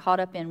got caught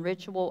up in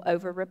ritual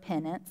over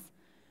repentance.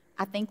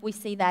 I think we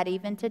see that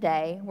even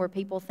today, where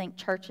people think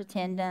church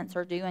attendance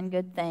or doing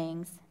good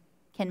things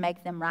can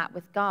make them right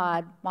with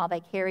God while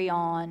they carry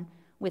on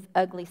with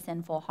ugly,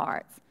 sinful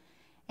hearts.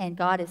 And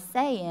God is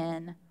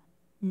saying,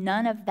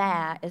 none of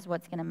that is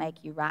what's going to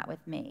make you right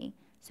with me.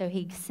 So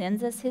he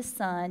sends us his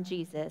son,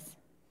 Jesus,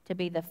 to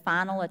be the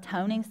final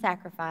atoning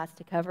sacrifice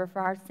to cover for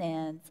our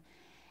sins.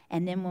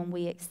 And then when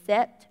we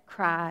accept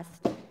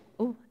Christ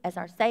as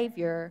our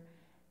Savior,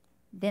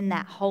 then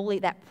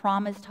that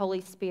promised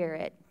Holy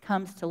Spirit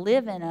comes to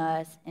live in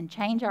us and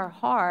change our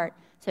heart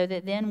so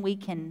that then we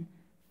can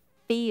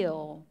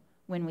feel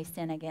when we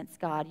sin against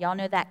God. Y'all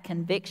know that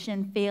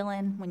conviction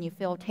feeling when you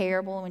feel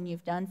terrible when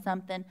you've done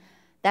something?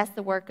 That's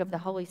the work of the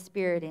Holy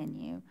Spirit in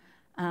you.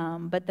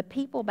 But the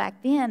people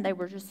back then, they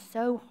were just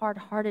so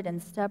hard-hearted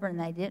and stubborn,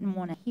 they didn't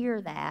want to hear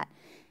that.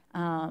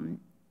 And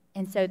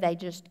so they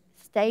just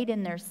stayed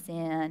in their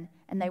sin,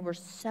 and they were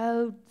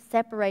so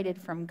separated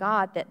from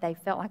God that they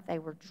felt like they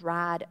were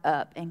dried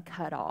up and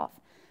cut off.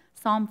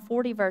 Psalm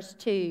 40, verse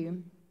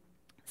 2,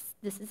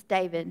 this is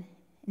David,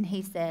 and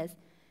he says,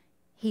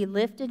 he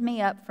lifted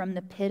me up from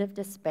the pit of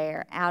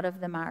despair, out of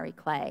the miry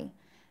clay.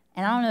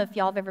 And I don't know if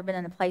y'all have ever been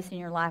in a place in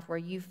your life where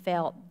you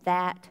felt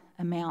that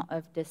amount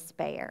of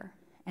despair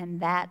and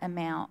that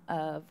amount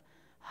of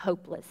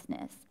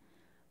hopelessness,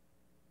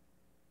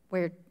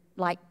 where,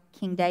 like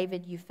King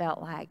David, you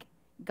felt like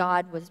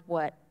God was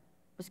what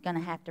was going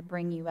to have to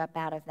bring you up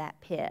out of that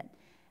pit.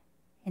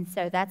 And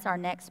so that's our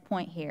next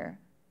point here.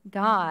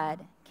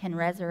 God can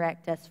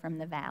resurrect us from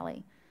the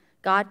valley.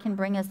 God can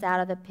bring us out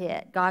of the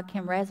pit. God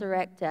can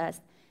resurrect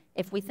us.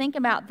 If we think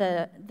about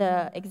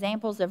the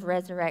examples of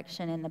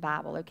resurrection in the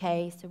Bible,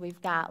 okay, so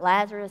we've got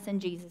Lazarus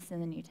and Jesus in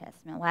the New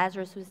Testament.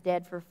 Lazarus was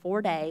dead for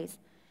 4 days,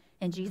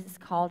 and Jesus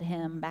called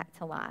him back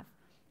to life.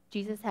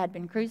 Jesus had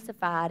been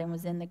crucified and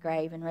was in the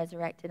grave and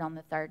resurrected on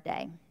the 3rd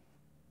day.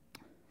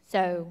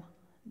 So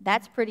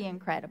that's pretty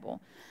incredible.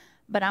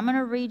 But I'm going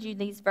to read you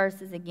these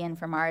verses again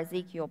from our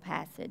Ezekiel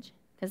passage,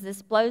 because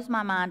this blows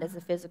my mind as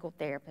a physical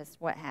therapist,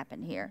 what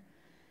happened here.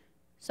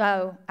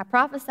 So I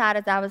prophesied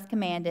as I was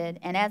commanded,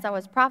 and as I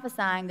was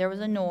prophesying, there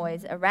was a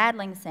noise, a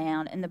rattling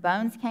sound, and the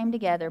bones came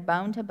together,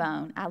 bone to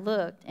bone. I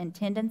looked, and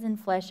tendons and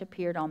flesh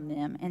appeared on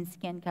them, and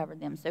skin covered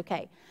them.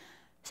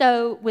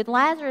 So with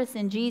Lazarus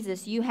and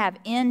Jesus, you have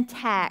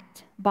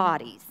intact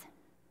bodies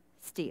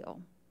still,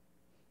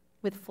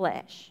 with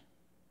flesh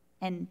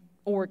and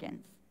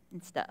organs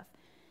and stuff,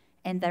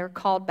 and they're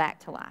called back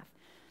to life.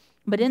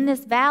 But in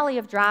this valley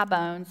of dry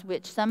bones,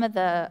 which some of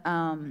the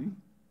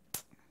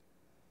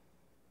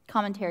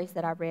commentaries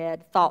that I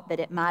read thought that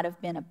it might have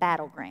been a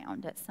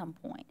battleground at some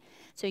point.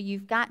 So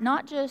you've got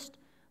not just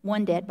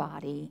one dead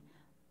body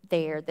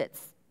there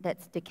that's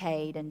that's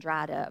decayed and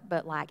dried up,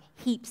 but like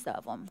heaps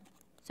of them.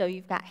 So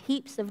you've got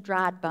heaps of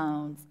dried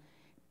bones,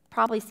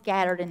 probably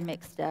scattered and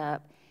mixed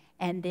up.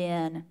 And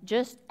then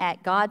just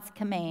at God's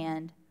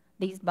command,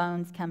 these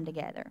bones come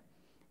together.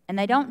 And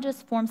they don't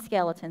just form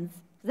skeletons,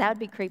 because that would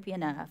be creepy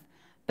enough,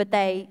 but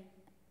they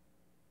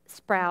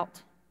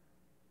sprout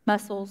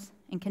muscles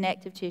and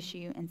connective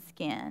tissue and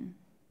skin.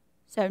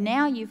 So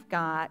now you've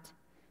got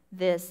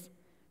this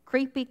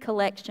creepy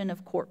collection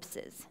of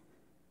corpses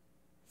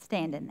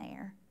standing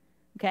there,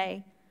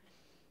 okay?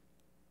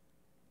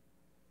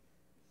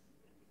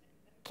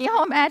 Can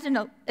y'all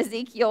imagine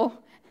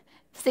Ezekiel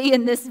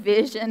seeing this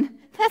vision?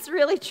 That's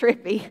really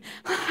trippy.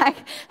 Like,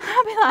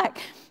 I'll be like,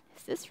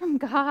 is this from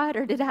God,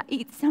 or did I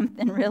eat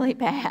something really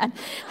bad?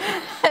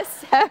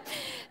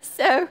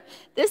 So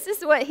this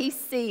is what he's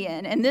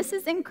seeing, and this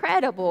is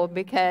incredible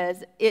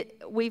because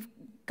we've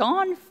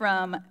gone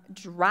from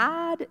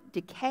dried,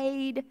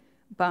 decayed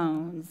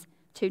bones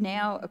to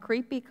now a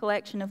creepy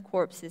collection of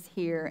corpses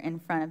here in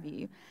front of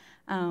you,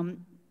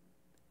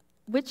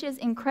 which is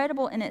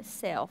incredible in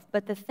itself.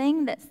 But the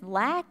thing that's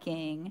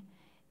lacking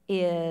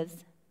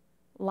is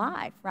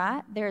life,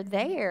 right? They're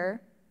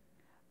there,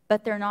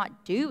 but they're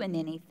not doing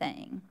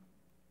anything.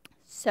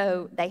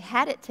 So they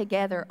had it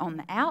together on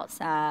the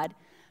outside,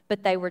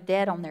 but they were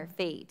dead on their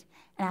feet.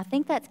 And I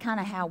think that's kind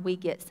of how we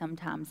get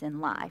sometimes in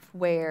life,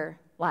 where,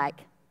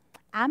 like,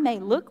 I may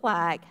look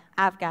like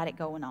I've got it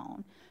going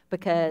on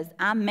because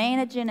I'm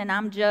managing and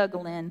I'm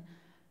juggling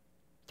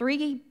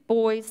 3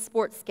 boys'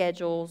 sports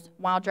schedules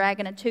while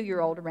dragging a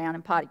 2-year-old around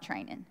in potty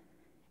training.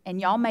 And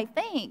y'all may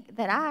think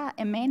that I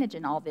am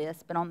managing all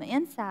this, but on the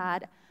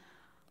inside,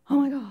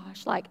 oh my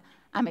gosh, like,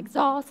 I'm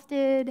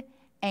exhausted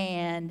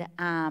and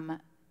I'm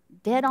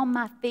dead on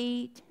my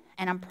feet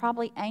and I'm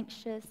probably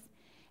anxious.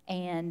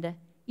 And,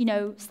 you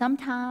know,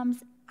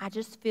 sometimes I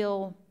just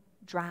feel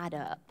dried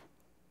up,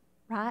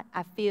 right?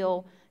 I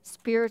feel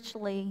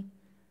spiritually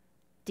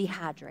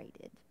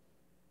dehydrated.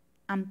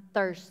 I'm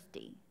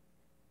thirsty.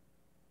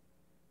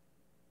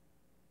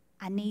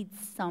 I need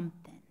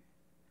something.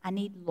 I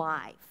need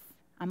life.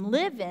 I'm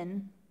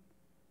living,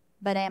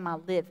 but am I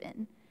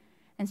living?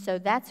 And so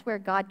that's where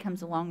God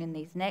comes along in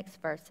these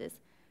next verses.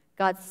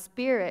 God's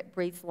Spirit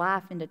breathes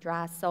life into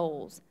dry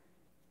souls.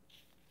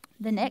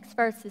 The next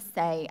verses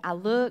say, I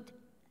looked,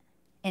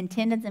 and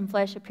tendons and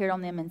flesh appeared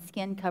on them, and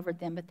skin covered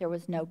them, but there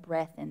was no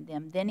breath in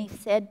them. Then he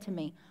said to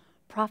me,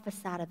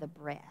 prophesy to the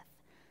breath.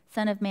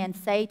 Son of man,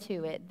 say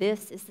to it,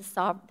 this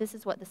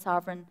is what the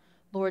sovereign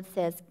Lord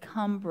says,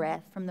 come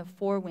breath from the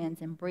 4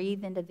 winds and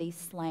breathe into these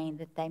slain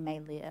that they may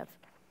live.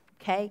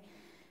 Okay?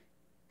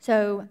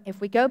 So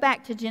if we go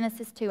back to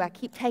Genesis 2, I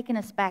keep taking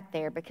us back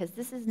there because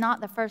this is not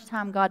the first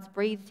time God's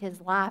breathed his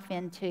life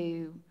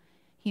into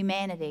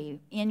humanity.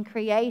 In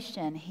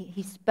creation,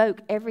 he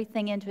spoke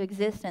everything into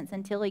existence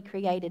until he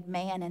created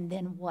man, and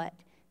then what?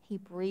 He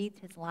breathed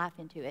his life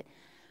into it.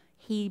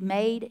 He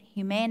made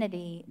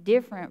humanity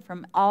different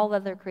from all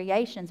other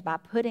creations by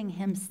putting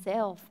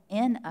himself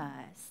in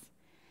us.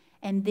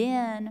 And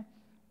then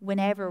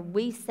whenever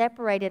we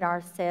separated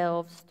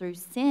ourselves through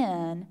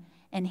sin,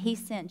 and he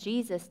sent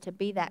Jesus to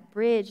be that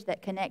bridge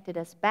that connected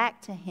us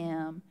back to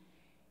him,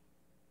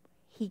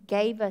 he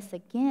gave us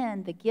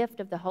again the gift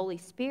of the Holy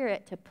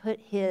Spirit to put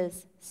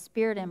his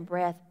spirit and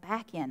breath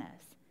back in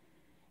us.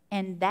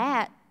 And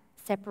that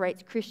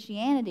separates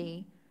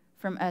Christianity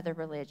from other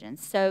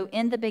religions. So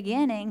in the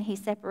beginning, he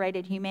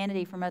separated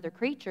humanity from other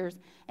creatures,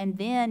 and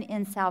then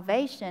in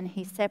salvation,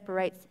 he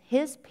separates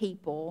his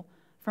people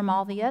from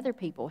all the other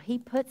people. He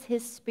puts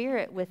his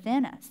spirit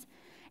within us.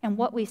 And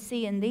what we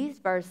see in these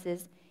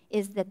verses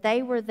is that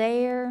they were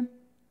there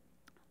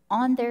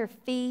on their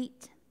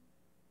feet,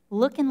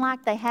 looking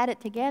like they had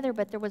it together,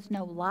 but there was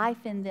no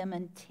life in them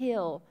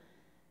until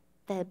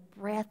the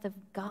breath of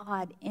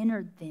God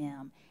entered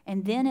them.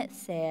 And then it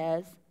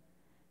says,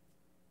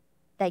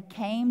 they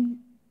came,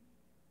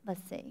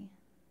 let's see.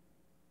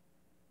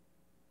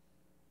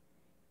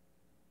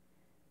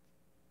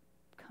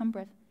 Come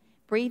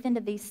breathe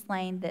into these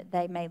slain that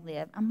they may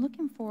live. I'm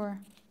looking for,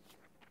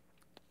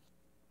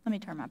 let me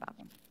turn my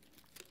Bible.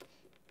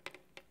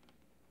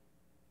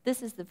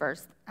 This is the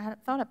verse. I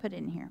thought I put it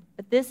in here,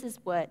 but this is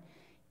what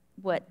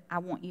I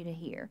want you to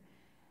hear.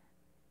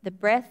 The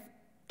breath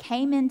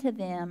came into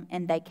them,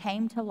 and they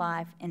came to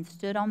life and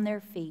stood on their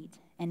feet,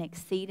 an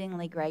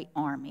exceedingly great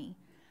army.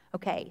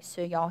 Okay,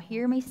 so y'all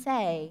hear me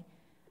say,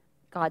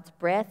 God's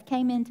breath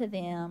came into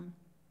them,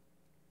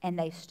 and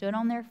they stood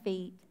on their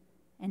feet,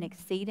 an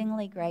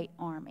exceedingly great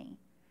army.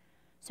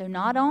 So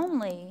not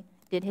only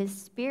did his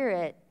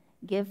Spirit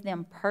give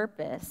them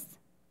purpose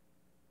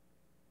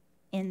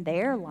in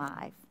their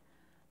life,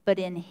 but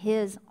in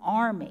his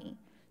army.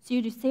 So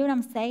you see what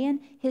I'm saying?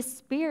 His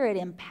Spirit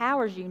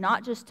empowers you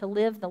not just to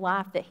live the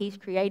life that he's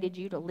created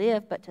you to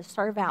live, but to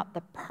serve out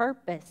the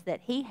purpose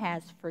that he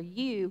has for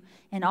you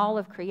in all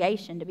of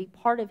creation, to be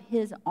part of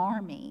his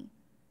army.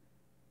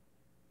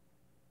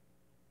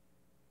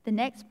 The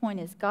next point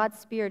is God's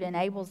Spirit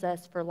enables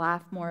us for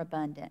life more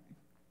abundant.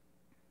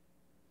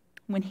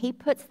 When he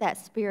puts that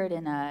Spirit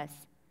in us,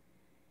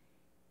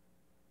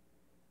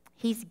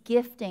 He's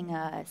gifting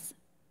us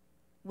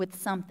with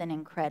something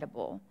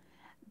incredible.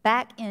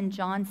 Back in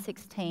John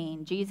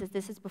 16, Jesus,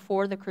 this is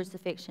before the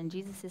crucifixion,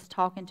 Jesus is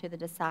talking to the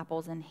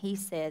disciples, and he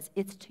says,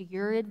 "It's to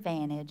your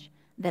advantage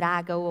that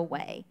I go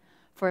away.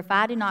 For if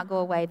I do not go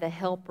away, the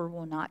Helper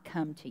will not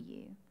come to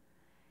you."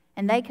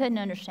 And they couldn't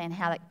understand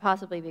how that could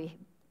possibly be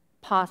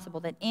possible,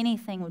 that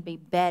anything would be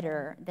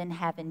better than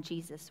having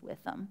Jesus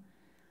with them.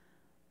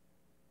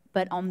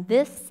 But on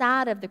this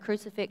side of the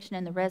crucifixion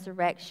and the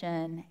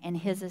resurrection and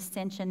his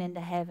ascension into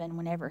heaven,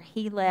 whenever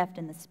he left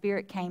and the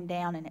Spirit came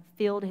down and it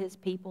filled his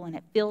people and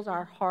it fills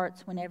our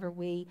hearts whenever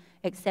we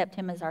accept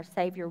him as our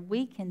Savior,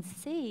 we can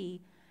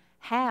see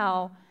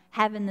how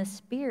having the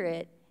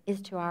Spirit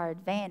is to our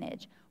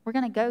advantage. We're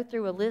going to go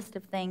through a list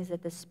of things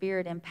that the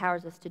Spirit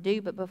empowers us to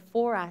do, but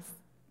before I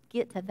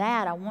get to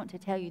that, I want to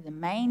tell you the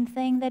main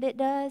thing that it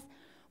does.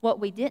 What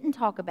we didn't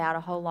talk about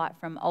a whole lot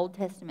from Old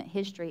Testament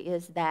history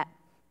is that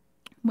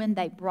when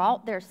they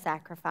brought their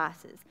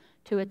sacrifices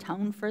to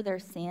atone for their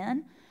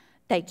sin,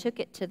 they took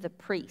it to the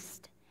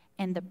priest.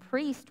 And the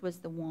priest was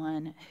the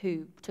one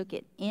who took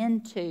it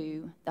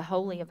into the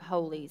Holy of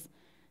Holies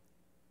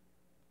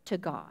to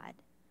God.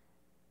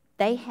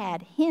 They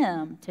had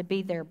him to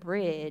be their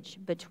bridge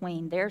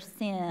between their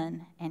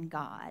sin and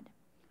God.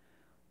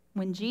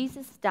 When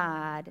Jesus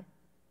died,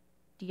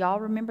 do y'all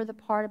remember the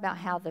part about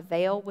how the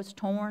veil was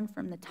torn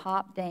from the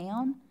top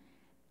down?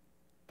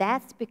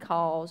 That's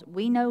because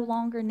we no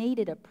longer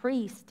needed a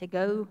priest to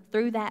go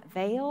through that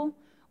veil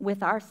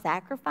with our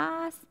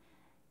sacrifice.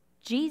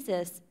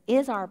 Jesus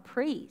is our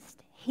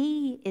priest.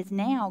 He is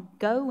now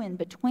going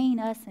between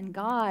us and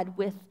God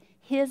with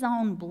his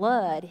own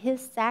blood,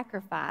 his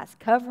sacrifice,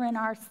 covering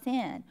our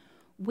sin.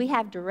 We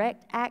have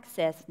direct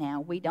access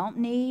now. We don't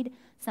need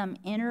some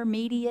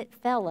intermediate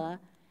fella.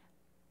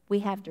 We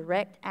have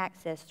direct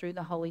access through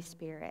the Holy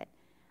Spirit.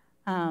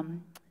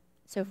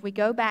 So if we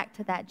go back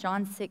to that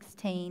John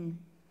 16,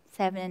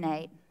 7 and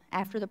 8,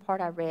 after the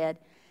part I read,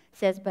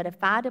 says, "But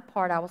if I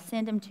depart, I will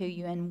send him to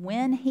you, and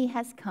when he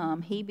has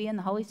come, he being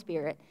the Holy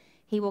Spirit,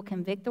 he will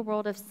convict the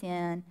world of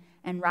sin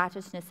and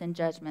righteousness and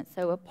judgment."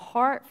 So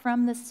apart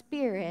from the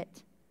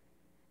Spirit,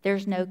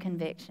 there's no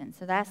conviction.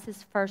 So that's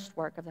his first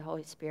work of the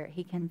Holy Spirit.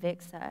 He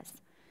convicts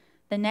us.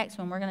 The next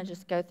one, we're going to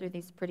just go through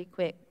these pretty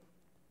quick.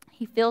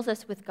 He fills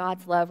us with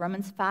God's love.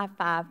 Romans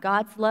 5:5.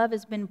 God's love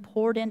has been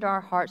poured into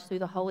our hearts through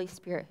the Holy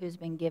Spirit who's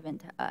been given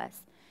to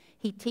us.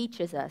 He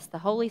teaches us. The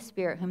Holy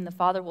Spirit, whom the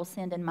Father will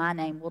send in my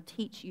name, will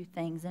teach you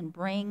things and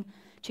bring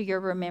to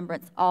your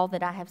remembrance all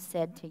that I have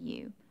said to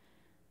you.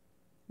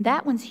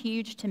 That one's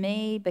huge to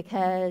me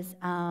because,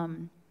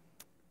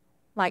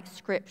 like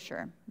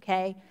Scripture,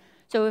 okay?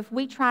 So if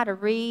we try to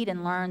read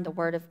and learn the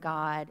Word of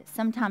God,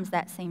 sometimes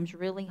that seems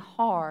really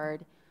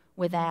hard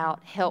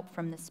without help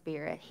from the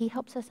Spirit. He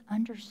helps us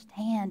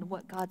understand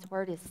what God's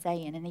Word is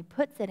saying, and he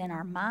puts it in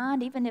our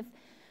mind, even if,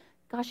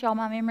 gosh, y'all,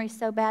 my memory's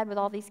so bad with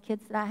all these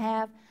kids that I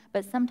have,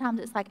 but sometimes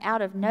it's like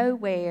out of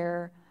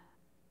nowhere,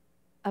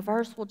 a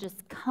verse will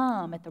just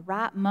come at the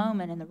right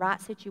moment in the right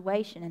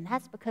situation, and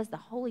that's because the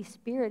Holy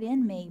Spirit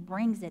in me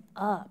brings it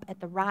up at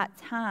the right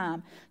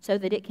time so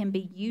that it can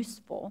be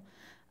useful.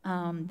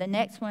 The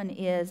next one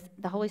is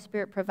the Holy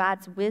Spirit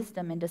provides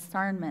wisdom and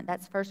discernment.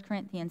 That's 1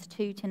 Corinthians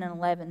 2, 10 and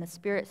 11. The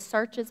Spirit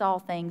searches all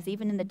things,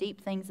 even in the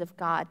deep things of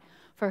God.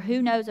 For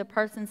who knows a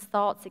person's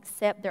thoughts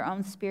except their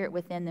own spirit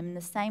within them? In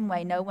the same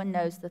way, no one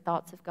knows the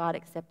thoughts of God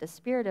except the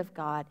Spirit of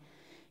God.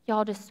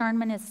 Y'all,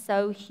 discernment is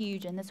so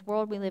huge. In this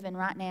world we live in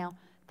right now,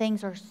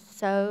 things are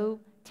so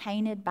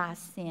tainted by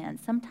sin.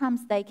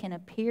 Sometimes they can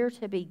appear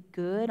to be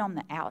good on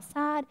the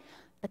outside,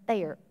 but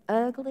they are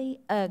ugly,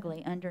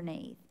 ugly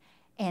underneath.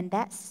 And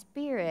that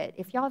Spirit,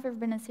 if y'all have ever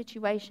been in a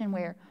situation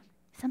where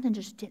something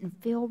just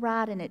didn't feel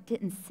right and it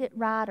didn't sit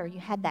right, or you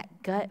had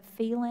that gut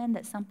feeling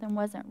that something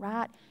wasn't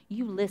right,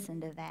 you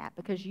listen to that,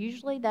 because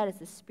usually that is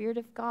the Spirit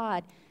of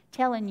God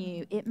telling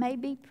you it may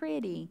be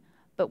pretty,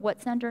 but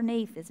what's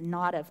underneath is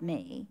not of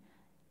me.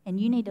 And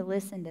you need to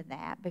listen to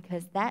that,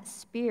 because that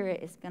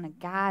Spirit is going to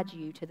guide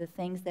you to the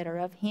things that are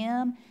of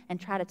him and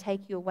try to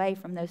take you away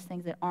from those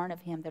things that aren't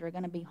of him, that are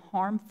going to be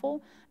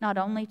harmful not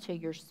only to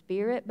your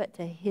spirit but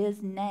to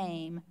his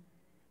name,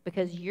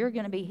 because you're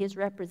going to be his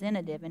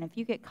representative. And if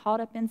you get caught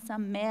up in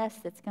some mess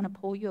that's going to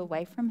pull you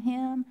away from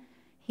him,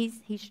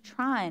 he's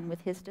trying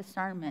with his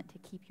discernment to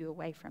keep you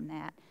away from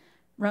that.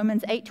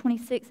 Romans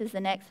 8:26 is the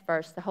next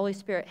verse. The Holy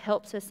Spirit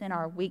helps us in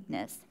our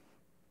weakness.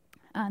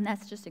 And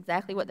that's just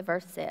exactly what the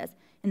verse says.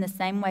 In the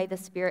same way, the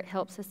Spirit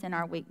helps us in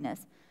our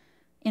weakness.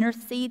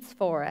 Intercedes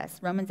for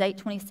us. Romans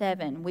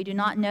 8:27. We do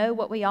not know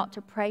what we ought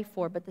to pray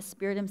for, but the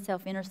Spirit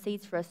himself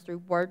intercedes for us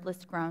through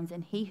wordless groans.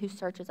 And he who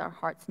searches our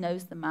hearts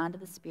knows the mind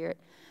of the Spirit,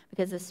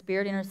 because the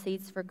Spirit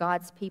intercedes for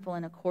God's people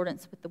in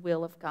accordance with the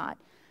will of God.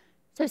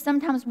 So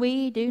sometimes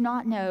we do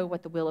not know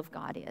what the will of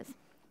God is.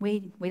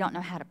 We don't know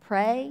how to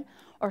pray,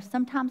 or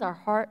sometimes our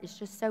heart is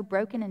just so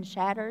broken and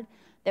shattered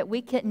that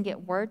we couldn't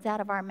get words out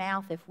of our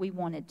mouth if we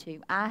wanted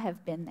to. I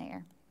have been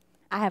there.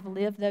 I have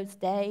lived those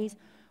days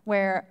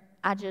where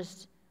I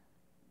just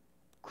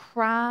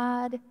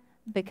cried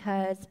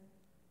because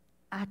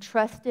I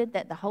trusted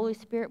that the Holy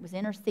Spirit was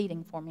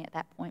interceding for me at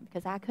that point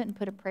because I couldn't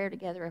put a prayer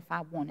together if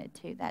I wanted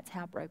to. That's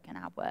how broken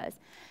I was.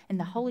 And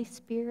the Holy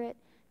Spirit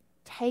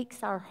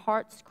takes our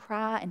heart's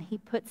cry and he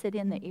puts it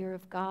in the ear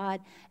of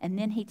God, and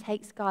then he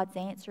takes God's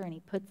answer and he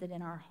puts it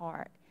in our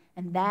heart.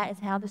 And that is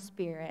how the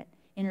Spirit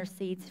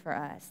intercedes for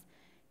us.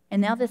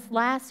 And now this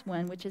last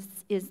one, which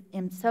is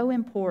so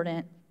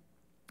important,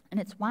 and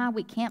it's why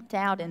we camped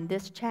out in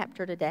this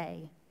chapter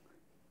today.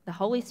 The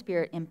Holy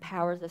Spirit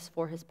empowers us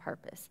for his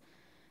purpose.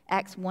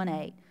 Acts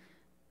 1:8.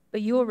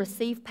 But you will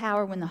receive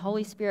power when the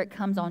Holy Spirit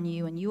comes on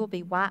you, and you will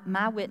be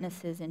my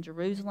witnesses in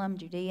Jerusalem,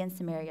 Judea, and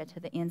Samaria to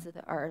the ends of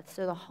the earth.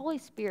 So the Holy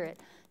Spirit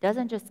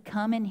doesn't just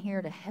come in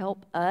here to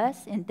help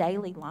us in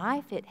daily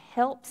life. It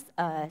helps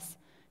us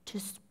to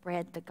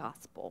spread the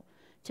gospel,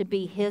 to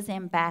be his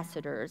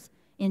ambassadors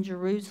in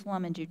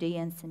Jerusalem and Judea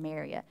and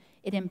Samaria.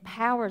 It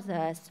empowers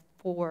us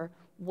for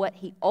what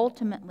he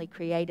ultimately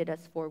created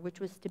us for, which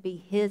was to be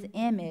his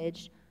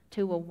image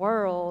to a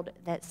world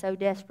that so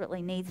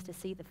desperately needs to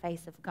see the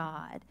face of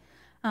God.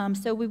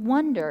 So we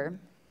wonder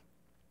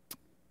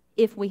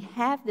if we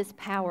have this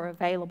power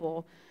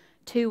available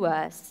to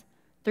us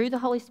through the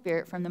Holy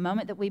Spirit from the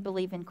moment that we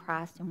believe in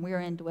Christ and we're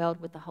indwelled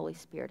with the Holy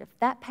Spirit. If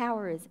that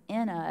power is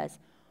in us,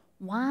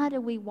 why do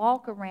we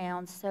walk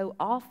around so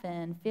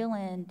often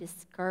feeling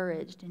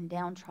discouraged and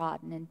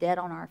downtrodden and dead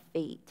on our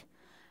feet?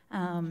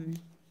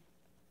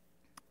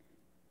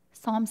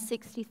 Psalm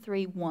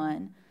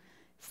 63:1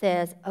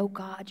 says, "O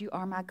God, you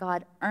are my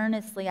God.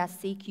 Earnestly I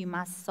seek you.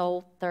 My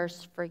soul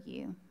thirsts for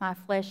you. My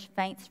flesh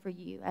faints for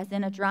you, as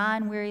in a dry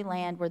and weary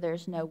land where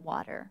there's no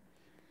water."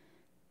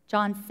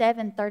 John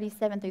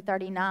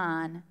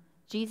 7:37-39,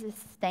 Jesus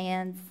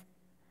stands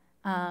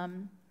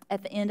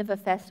at the end of a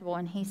festival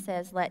and he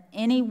says, "Let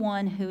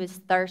anyone who is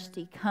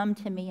thirsty come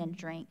to me and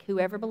drink.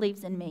 Whoever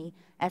believes in me,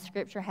 as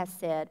Scripture has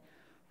said,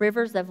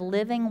 rivers of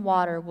living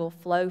water will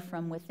flow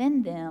from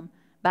within them."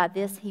 By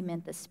this he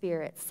meant the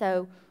Spirit.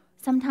 So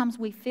sometimes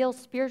we feel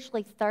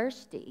spiritually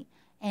thirsty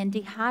and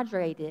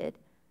dehydrated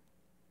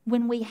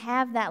when we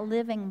have that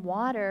living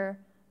water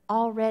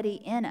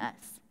already in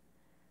us.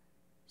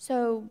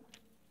 So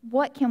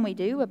what can we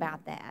do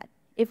about that?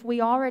 If we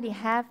already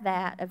have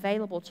that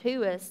available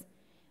to us,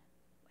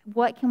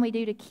 what can we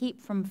do to keep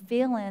from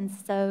feeling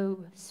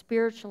so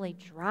spiritually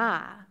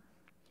dry?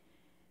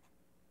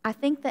 I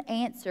think the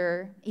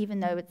answer,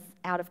 even though it's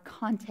out of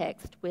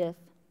context with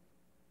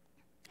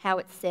how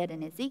it's said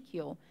in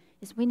Ezekiel,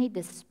 is we need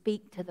to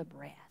speak to the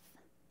breath.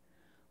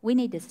 We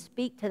need to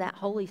speak to that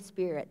Holy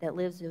Spirit that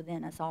lives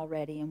within us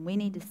already, and we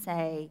need to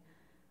say,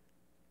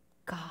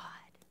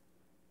 "God,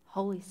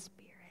 Holy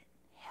Spirit,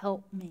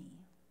 help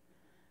me,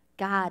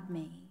 guide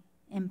me,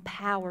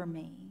 empower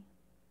me,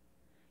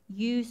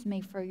 use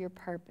me for your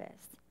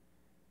purpose."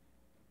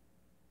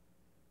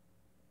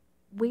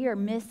 We are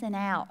missing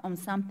out on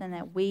something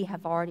that we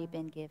have already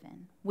been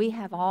given. We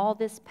have all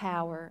this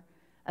power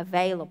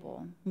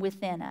available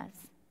within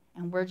us,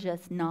 and we're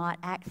just not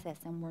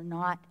accessing. We're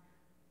not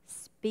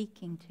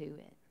speaking to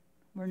it.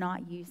 We're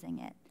not using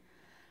it.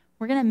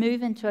 We're going to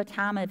move into a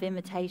time of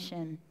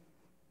invitation.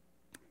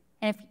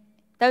 And if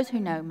those who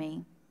know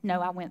me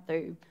know I went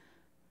through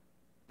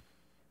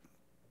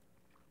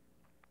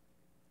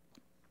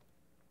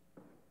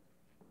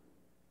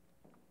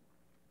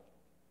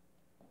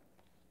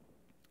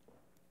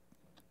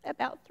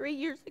about 3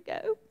 years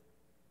ago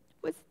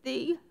was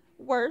the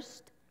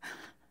worst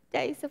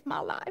days of my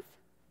life.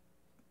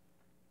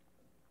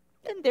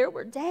 And there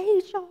were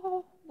days,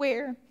 y'all,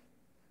 where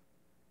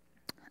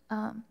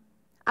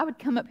I would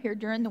come up here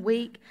during the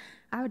week.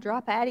 I would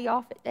drop Addie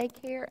off at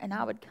daycare, and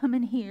I would come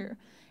in here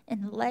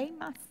and lay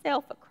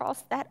myself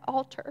across that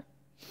altar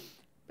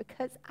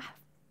because I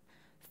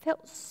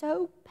felt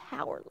so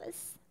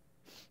powerless.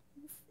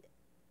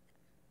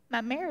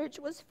 My marriage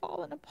was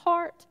falling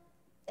apart,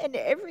 and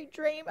every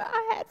dream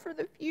I had for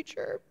the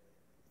future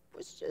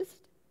was just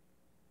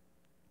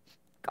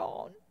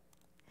gone.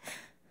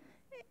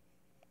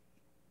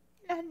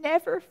 And I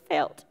never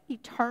felt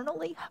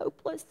eternally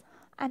hopeless.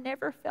 I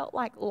never felt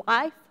like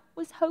life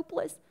was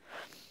hopeless.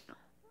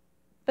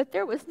 But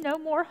there was no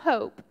more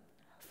hope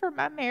for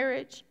my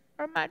marriage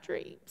or my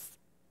dreams.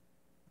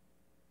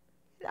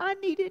 And I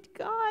needed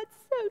God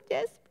so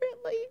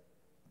desperately.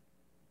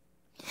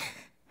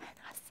 And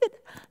I said,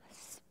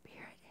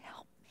 "Spirit,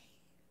 help me."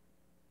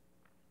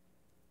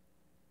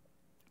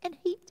 And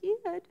he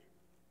did.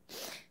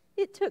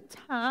 It took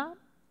time.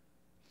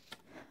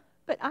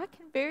 But I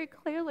can very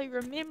clearly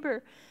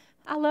remember,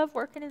 I love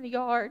working in the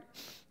yard,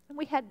 and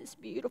we had this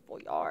beautiful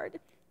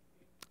yard.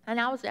 And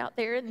I was out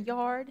there in the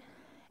yard,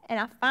 and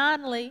I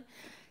finally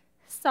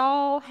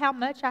saw how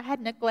much I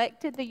had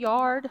neglected the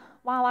yard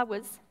while I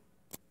was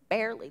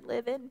barely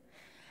living.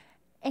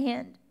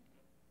 And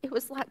it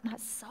was like my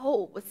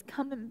soul was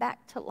coming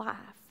back to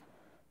life.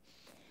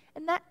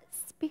 And that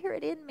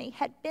spirit in me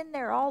had been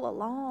there all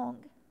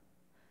along.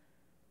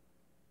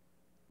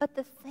 But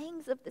the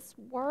things of this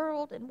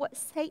world and what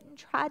Satan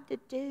tried to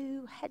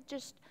do had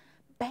just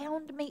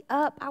bound me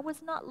up. I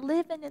was not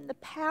living in the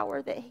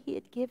power that he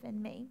had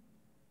given me.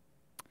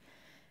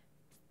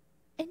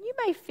 And you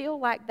may feel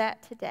like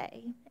that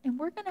today. And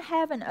we're going to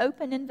have an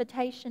open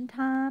invitation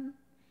time.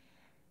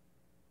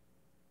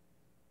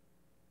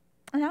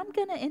 And I'm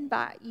going to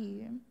invite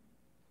you,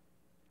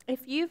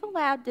 if you've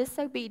allowed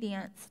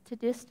disobedience to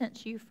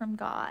distance you from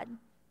God,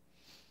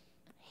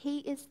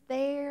 He is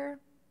there,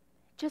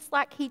 just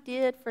like He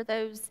did for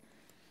those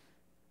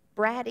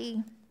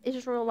bratty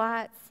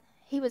Israelites.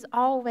 He was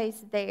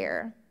always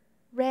there,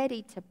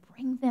 ready to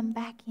bring them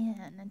back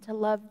in and to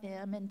love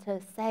them and to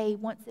say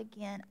once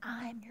again,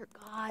 I am your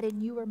God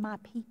and you are my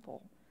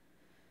people.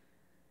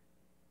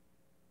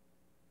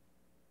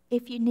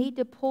 If you need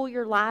to pull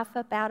your life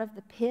up out of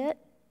the pit,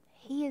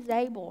 He is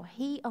able.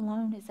 He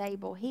alone is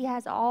able. He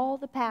has all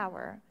the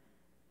power.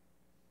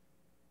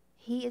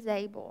 He is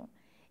able.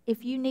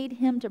 If you need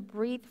Him to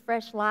breathe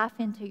fresh life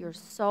into your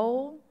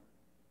soul,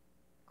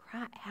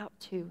 cry out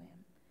to Him.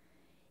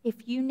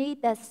 If you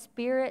need the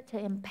Spirit to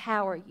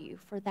empower you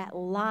for that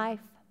life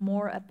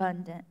more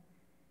abundant,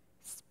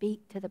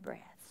 speak to the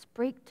breath.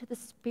 Speak to the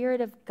Spirit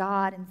of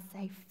God and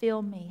say,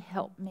 fill me,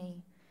 help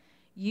me,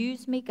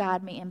 use me,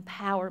 guide me,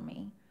 empower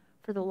me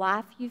for the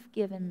life you've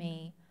given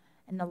me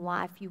and the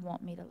life you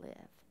want me to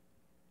live.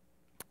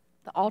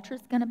 The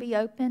altar's going to be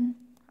open.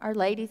 Our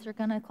ladies are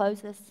going to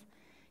close us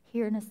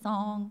here in a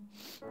song.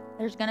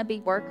 There's going to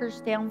be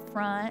workers down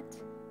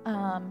front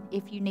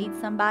if you need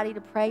somebody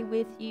to pray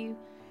with you.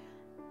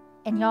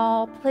 And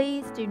y'all,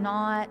 please do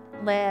not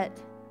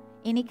let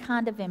any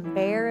kind of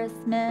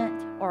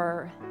embarrassment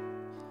or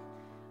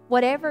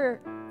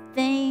whatever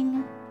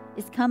thing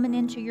is coming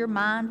into your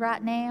mind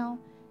right now,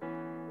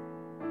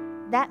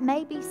 that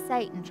may be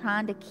Satan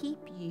trying to keep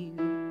you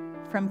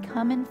from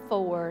coming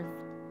forth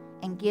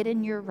and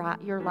getting your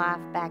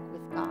life back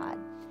with God.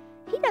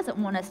 He doesn't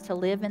want us to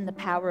live in the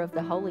power of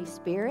the Holy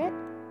Spirit.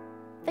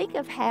 Think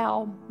of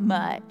how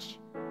much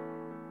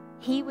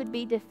He would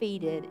be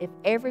defeated if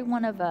every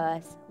one of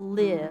us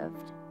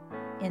lived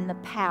in the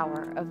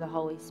power of the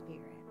Holy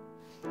Spirit.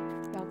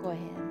 Y'all go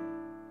ahead.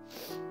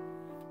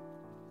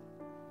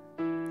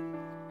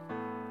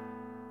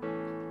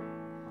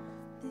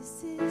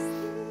 This is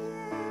the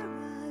air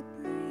I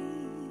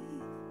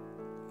breathe.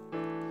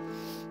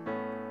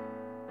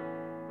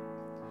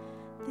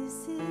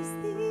 This is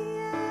the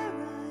air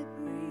I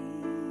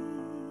breathe.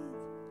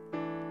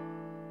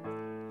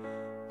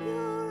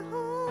 Your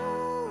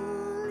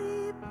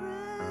holy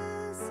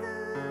presence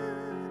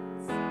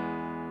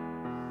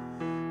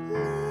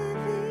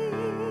living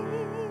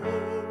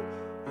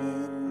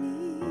in me.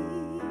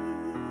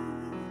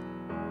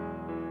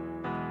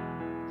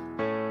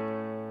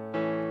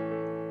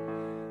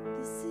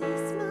 This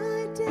is my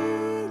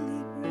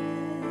daily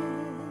bread.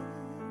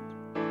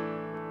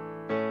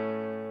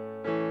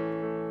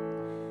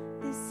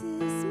 This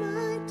is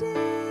my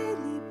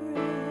daily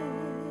bread.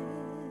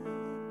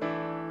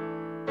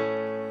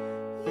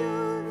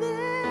 Your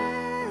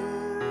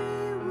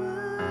very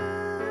word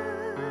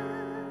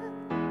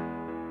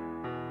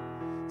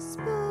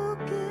spoken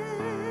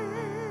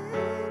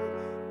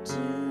to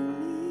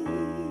me.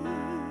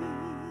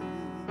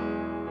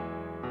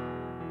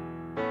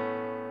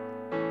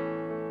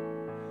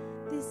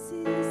 This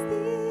is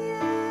the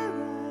air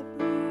I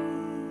breathe.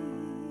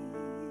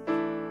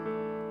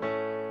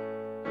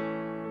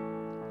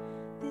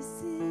 This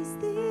is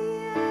the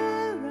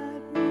air I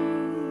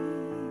breathe.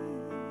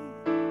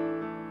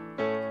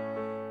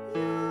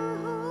 Your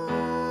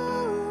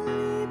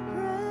holy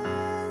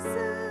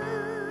presence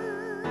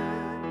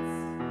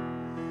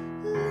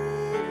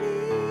living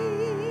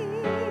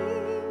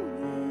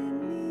in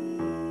me.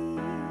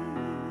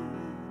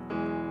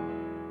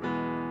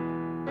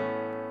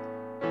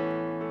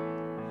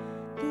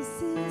 This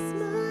is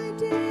my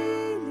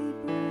daily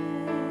bread.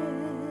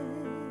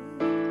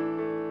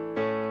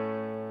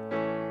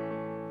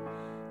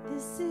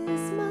 This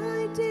is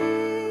my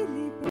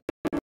daily bread.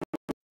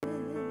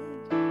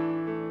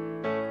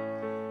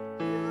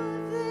 Your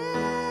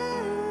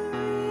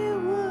very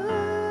word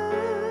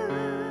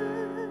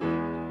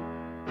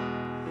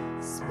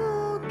spoken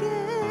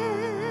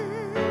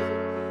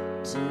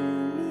to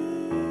me.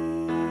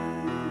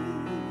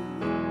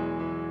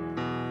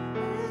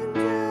 And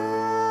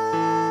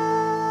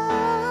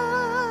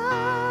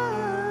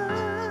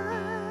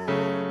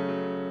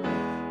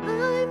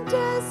I'm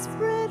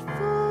desperate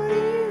for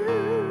you.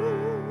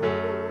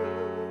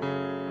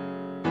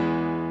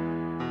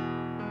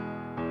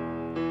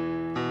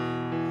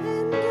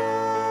 And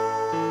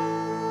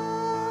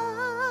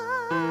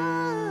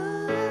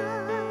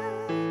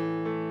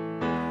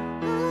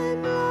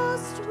I'm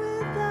lost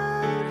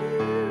without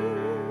you.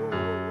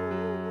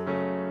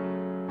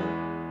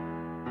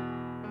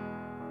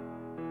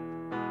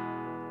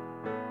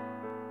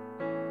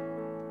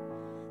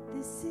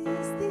 This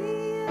is the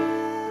air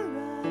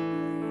I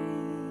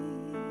breathe.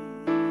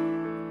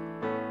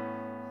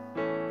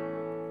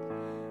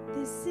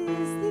 This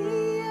is the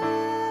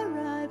air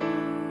I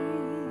breathe.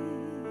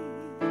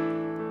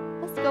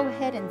 Let's go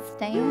ahead and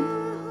stand.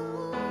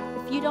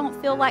 If you don't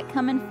feel like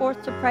coming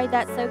forth to pray,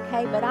 that's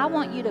okay. But I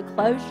want you to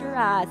close your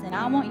eyes and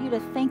I want you to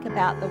think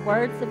about the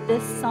words of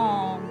this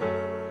song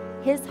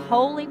His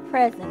holy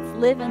presence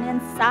living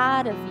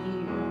inside of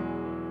you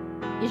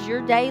is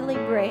your daily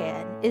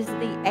bread, is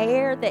the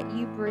air that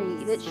you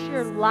breathe. It's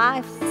your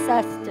life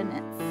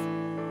sustenance.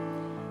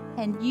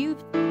 And you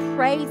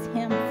praise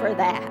Him for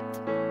that.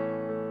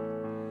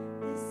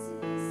 This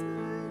is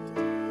my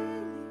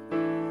daily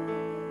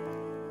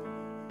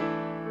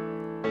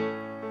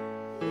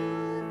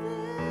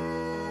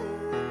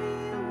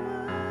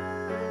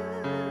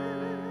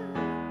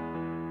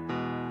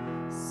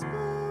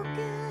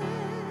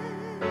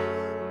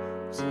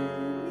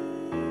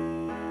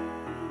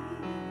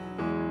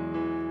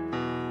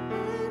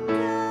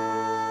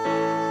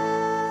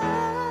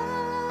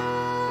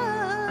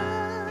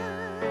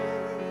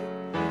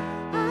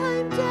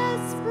I'm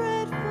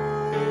desperate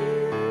for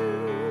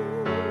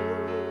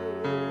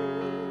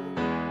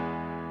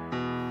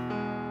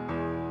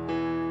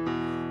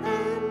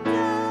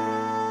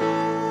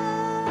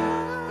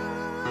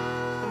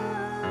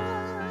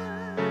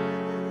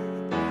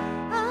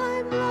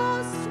I'm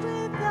lost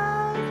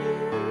without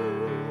you.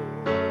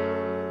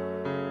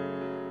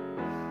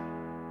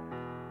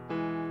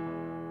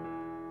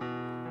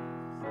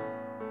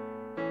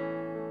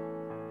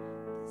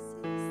 This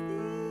is the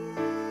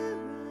air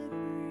I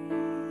breathe.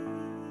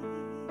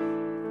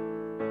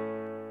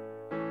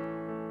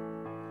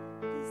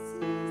 This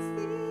is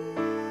the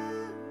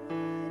air I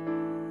breathe.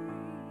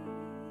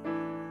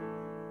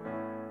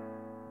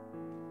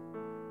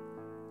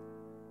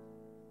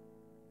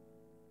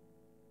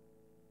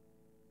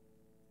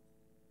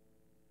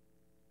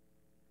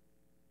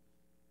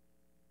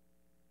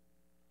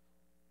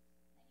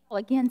 Well,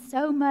 again,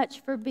 so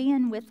much for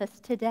being with us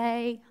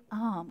today.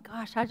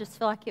 Gosh, I just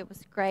feel like it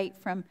was great,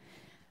 from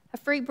a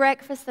free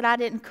breakfast that I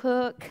didn't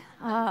cook,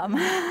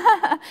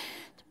 to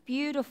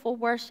beautiful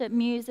worship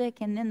music,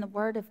 and then the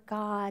Word of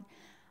God.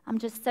 I'm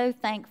just so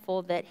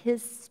thankful that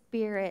His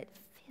Spirit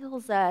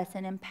fills us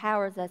and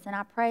empowers us, and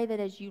I pray that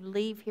as you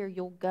leave here,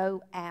 you'll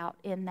go out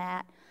in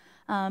that.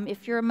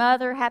 If you're a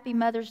mother, happy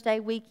Mother's Day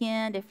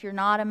weekend. If you're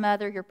not a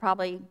mother, you're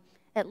probably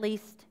at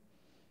least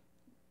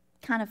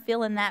kind of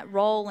filling that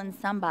role in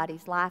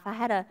somebody's life. I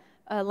had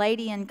a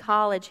lady in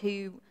college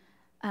who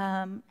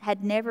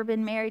had never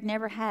been married,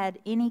 never had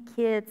any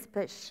kids,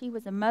 but she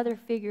was a mother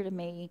figure to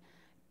me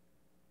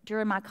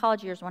during my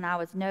college years when I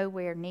was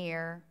nowhere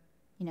near,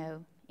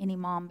 any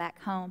mom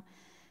back home.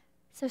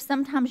 So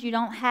sometimes you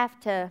don't have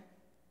to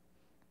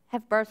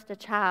have birthed a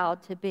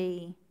child to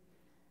be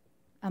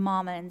a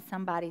mama in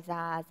somebody's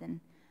eyes. And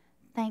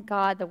thank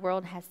God the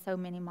world has so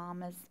many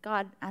mamas.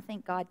 I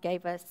think God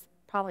gave us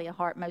probably a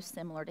heart most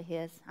similar to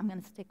His. I'm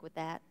going to stick with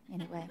that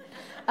anyway.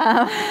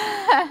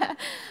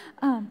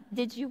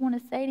 Did you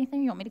want to say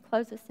anything? You want me to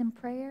close us in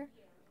prayer?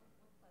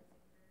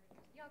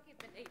 Y'all give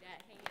Benita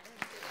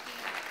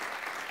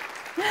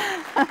a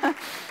hand.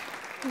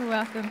 You're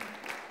welcome.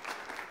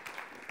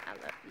 I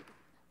love you.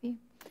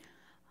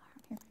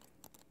 Here.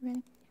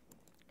 Ready?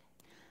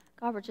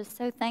 God, we're just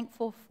so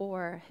thankful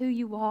for who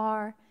you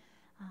are.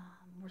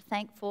 We're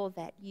thankful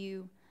that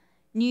you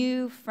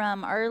knew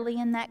from early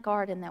in that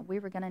garden that we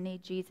were going to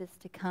need Jesus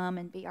to come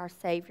and be our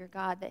Savior,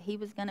 God, that He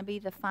was going to be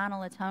the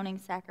final atoning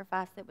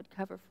sacrifice that would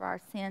cover for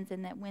our sins,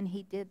 and that when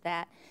He did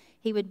that,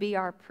 He would be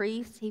our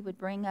priest. He would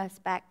bring us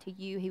back to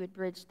you. He would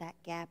bridge that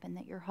gap, and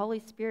that your Holy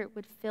Spirit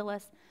would fill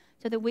us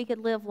so that we could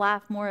live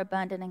life more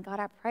abundant. And God,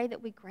 I pray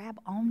that we grab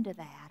onto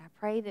that. I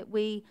pray that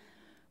we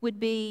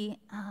would be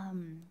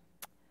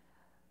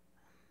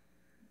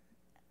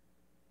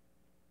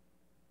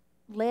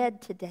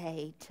led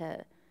today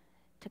to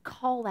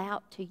call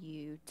out to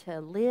you, to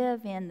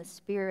live in the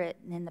Spirit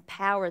and in the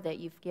power that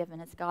you've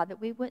given us, God, that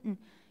we wouldn't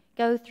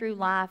go through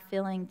life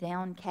feeling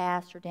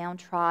downcast or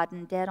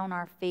downtrodden, dead on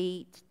our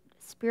feet,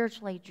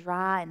 spiritually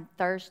dry and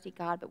thirsty,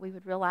 God, but we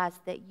would realize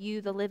that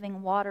you, the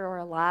living water, are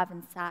alive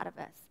inside of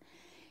us,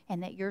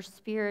 and that your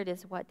Spirit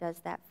is what does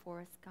that for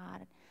us,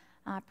 God.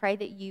 I pray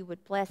that you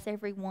would bless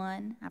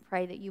everyone. I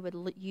pray that you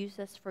would use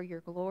us for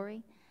your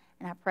glory,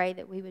 and I pray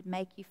that we would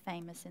make you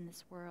famous in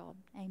this world.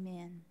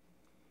 Amen.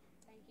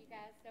 Thank you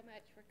guys so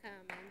much for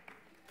coming.